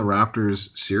taking the Raptors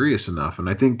serious enough. And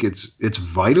I think it's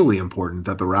vitally important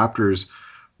that the Raptors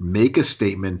make a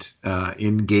statement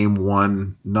in Game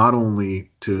 1, not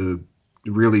only to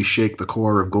really shake the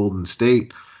core of Golden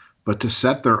State, but to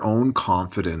set their own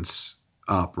confidence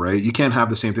up, right? You can't have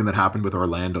the same thing that happened with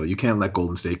Orlando. You can't let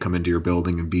Golden State come into your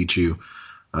building and beat you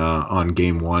on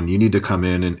game one. You need to come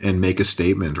in and make a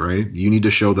statement, right? You need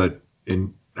to show that.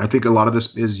 And I think a lot of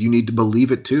this is you need to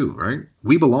believe it too, right?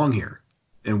 We belong here,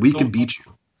 and we can beat you.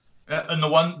 And the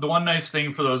one nice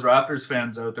thing for those Raptors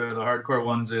fans out there, the hardcore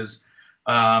ones, is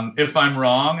if I'm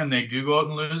wrong and they do go out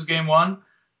and lose game one,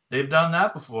 they've done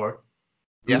that before.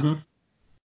 Yeah. Mm-hmm.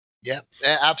 Yeah,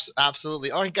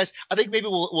 absolutely. All right, guys. I think maybe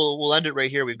we'll end it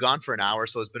right here. We've gone for an hour,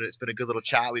 so it's been a good little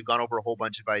chat. We've gone over a whole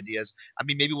bunch of ideas. I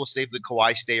mean, maybe we'll save the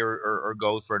Kawhi stay or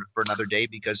go for another day,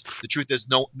 because the truth is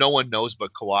no one knows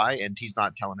but Kawhi, and he's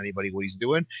not telling anybody what he's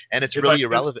doing, and it's really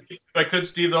irrelevant. If I could,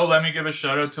 Steve, though, let me give a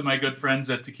shout out to my good friends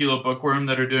at Tequila Bookworm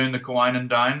that are doing the Kawhi and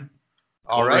Dine.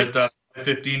 All right, at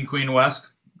 15 Queen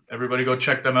West. Everybody go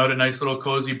check them out. A nice little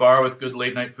cozy bar with good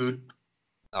late night food.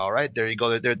 All right, there you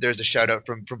go. There's a shout out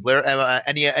from Blair.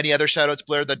 Any other shout outs,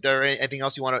 Blair? That anything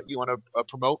else you want to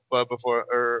promote before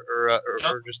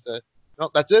or just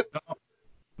no? That's it.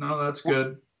 No, that's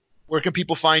good. Where can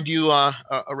people find you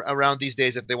around these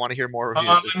days if they want to hear more?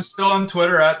 I'm still on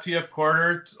Twitter at TF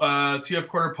Quarter. TF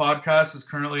Quarter podcast is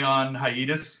currently on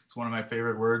hiatus. It's one of my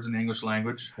favorite words in the English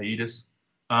language, hiatus.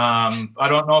 I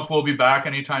don't know if we'll be back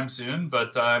anytime soon,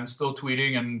 but I'm still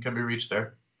tweeting and can be reached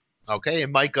there. Okay,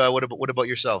 and Mike, what about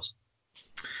yourselves?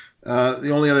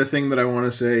 The only other thing that I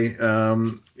want to say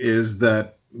is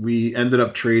that we ended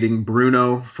up trading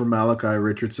Bruno for Malachi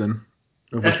Richardson,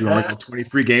 of which we only got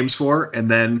 23 games for, and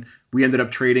then we ended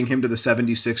up trading him to the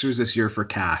 76ers this year for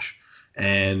cash.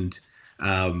 And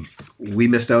we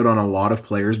missed out on a lot of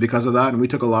players because of that, and we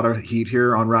took a lot of heat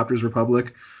here on Raptors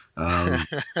Republic.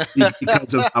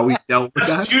 Because of how we dealt with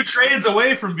That's that. 2 trades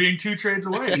away from being 2 trades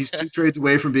away. He's 2 trades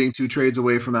away from being 2 trades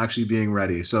away from actually being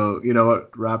ready. So, you know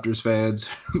what, Raptors fans,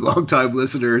 longtime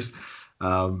listeners,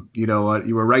 you know what,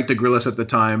 you were right to grill us at the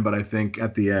time, but I think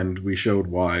at the end we showed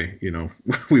why,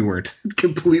 we weren't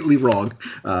completely wrong.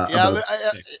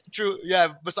 True.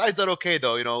 Yeah. Besides that, okay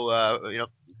though,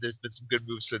 there's been some good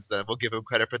moves since then. We'll give him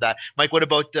credit for that. Mike, what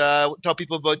about tell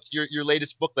people about your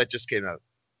latest book that just came out?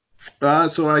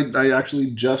 So I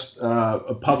actually just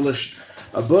published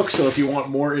a book. So if you want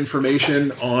more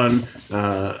information on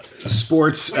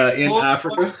sports in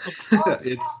Africa,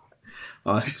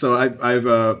 so I've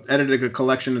edited a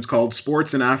collection. It's called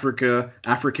Sports in Africa,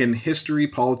 African History,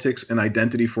 Politics, and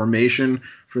Identity Formation.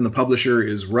 From the publisher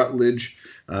is Routledge.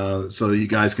 So you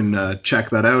guys can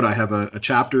check that out. I have a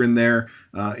chapter in there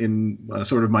in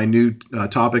sort of my new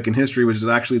topic in history, which is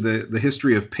actually the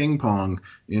history of ping pong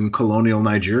in colonial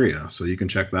Nigeria. So you can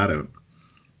check that out.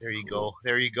 There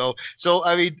you go. So,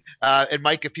 I mean, and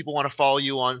Mike, if people want to follow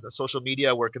you on social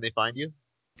media, where can they find you?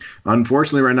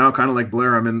 Unfortunately, right now, kind of like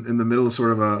Blair, I'm in the middle of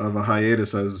sort of a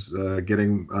hiatus as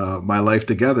getting my life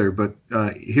together. But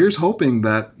here's hoping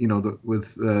that,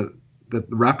 with the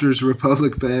Raptors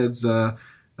Republic fans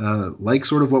like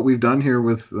sort of what we've done here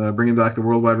with bringing back the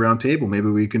Worldwide Roundtable. Maybe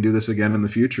we can do this again in the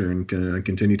future and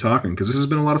continue talking, because this has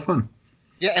been a lot of fun.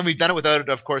 Yeah, and we've done it without,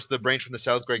 of course, the brain from the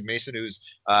South, Greg Mason, who's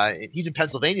he's in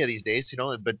Pennsylvania these days,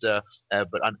 but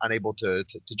unable to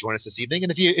join us this evening.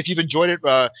 And if you've enjoyed it,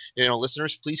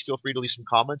 listeners, please feel free to leave some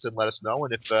comments and let us know.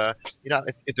 And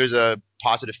if there's a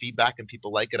positive feedback and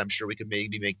people like it, I'm sure we can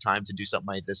maybe make time to do something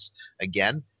like this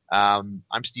again.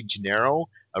 I'm Steve Gennaro.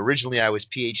 Originally, I was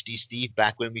PhD Steve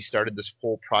back when we started this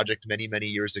whole project many, many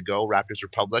years ago, Raptors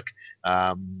Republic.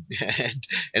 And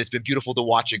it's been beautiful to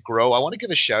watch it grow. I want to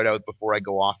give a shout out before I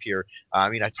go off here. I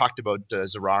mean, I talked about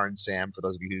Zarar and Sam, for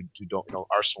those of you who don't know,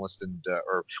 Arsenalist and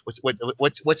or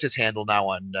what's his handle now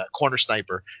on Corner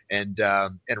Sniper and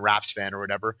Raps fan or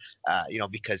whatever,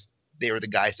 because they were the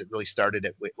guys that really started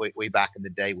it way back in the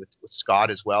day with Scott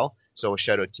as well. So a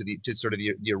shout out to sort of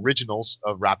the originals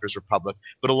of Raptors Republic.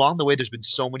 But along the way, there's been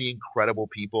so many incredible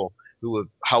people who have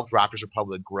helped Raptors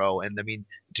Republic grow. And I mean,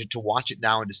 to watch it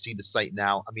now and to see the site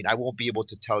now, I mean, I won't be able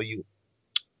to tell you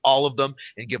all of them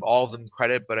and give all of them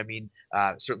credit, but I mean,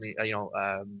 certainly,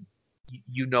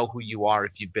 you know who you are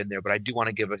if you've been there. But I do want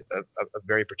to give a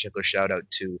very particular shout out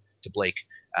to Blake.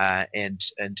 And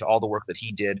to all the work that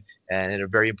he did. And at a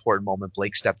very important moment,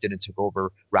 Blake stepped in and took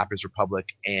over Raptors Republic.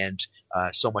 And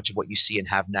so much of what you see and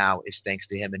have now is thanks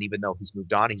to him. And even though he's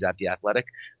moved on, he's at the Athletic.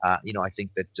 I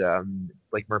think that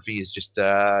Blake Murphy is just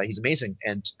he's amazing.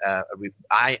 And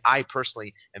I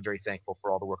personally am very thankful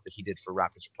for all the work that he did for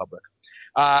Raptors Republic.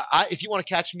 If you want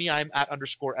to catch me, I'm at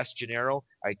 _S Gennaro.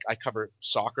 I cover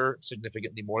soccer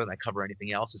significantly more than I cover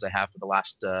anything else, as I have for the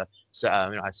last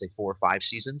I'd say 4 or 5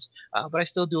 seasons. But I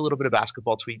still do a little bit of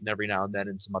basketball tweeting every now and then,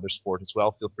 and some other sport as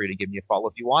well. Feel free to give me a follow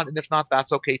if you want. And if not,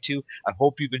 that's okay too. I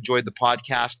hope you've enjoyed the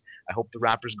podcast. I hope the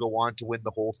Raptors go on to win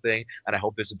the whole thing. And I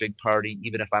hope there's a big party,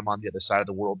 even if I'm on the other side of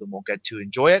the world and won't get to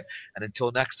enjoy it. And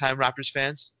until next time, Raptors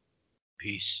fans,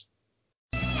 peace.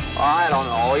 I don't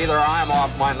know. Either I'm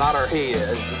off my nut or he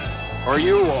is. Or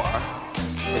you are.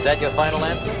 Is that your final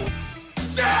answer?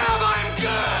 Damn, I'm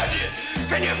good!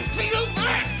 Can you feel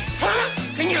that? Huh?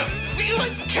 Can you feel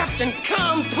it, Captain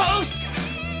Compost?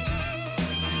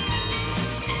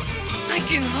 I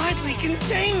can hardly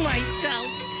contain myself.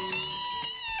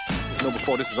 You know,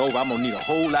 before this is over, I'm gonna need a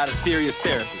whole lot of serious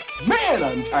therapy. Man,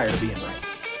 I'm tired of being right.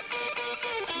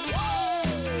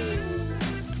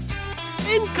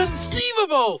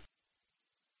 Inconceivable!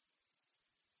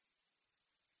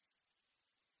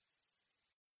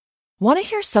 Want to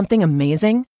hear something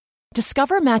amazing?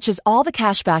 Discover matches all the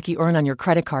cash back you earn on your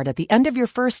credit card at the end of your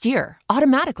first year,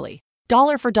 automatically,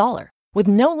 dollar for dollar, with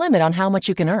no limit on how much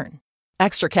you can earn.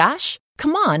 Extra cash?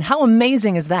 Come on, how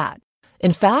amazing is that?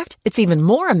 In fact, it's even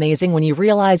more amazing when you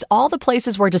realize all the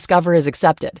places where Discover is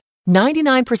accepted.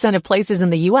 99% of places in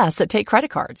the U.S. that take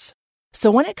credit cards. So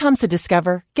when it comes to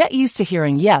Discover, get used to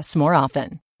hearing yes more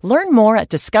often. Learn more at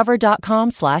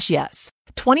discover.com/yes.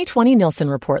 2020 Nielsen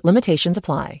Report. Limitations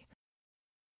apply.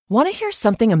 Want to hear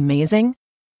something amazing?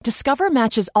 Discover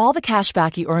matches all the cash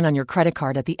back you earn on your credit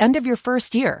card at the end of your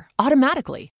first year,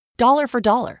 automatically, dollar for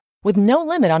dollar, with no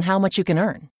limit on how much you can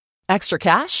earn. Extra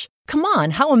cash? Come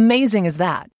on, how amazing is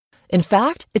that? In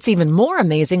fact, it's even more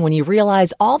amazing when you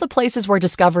realize all the places where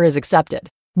Discover is accepted.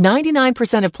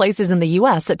 99% of places in the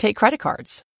U.S. that take credit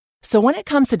cards. So when it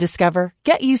comes to Discover,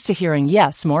 get used to hearing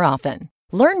yes more often.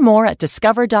 Learn more at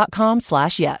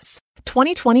discover.com/yes.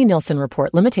 2020 Nielsen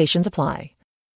Report. Limitations apply.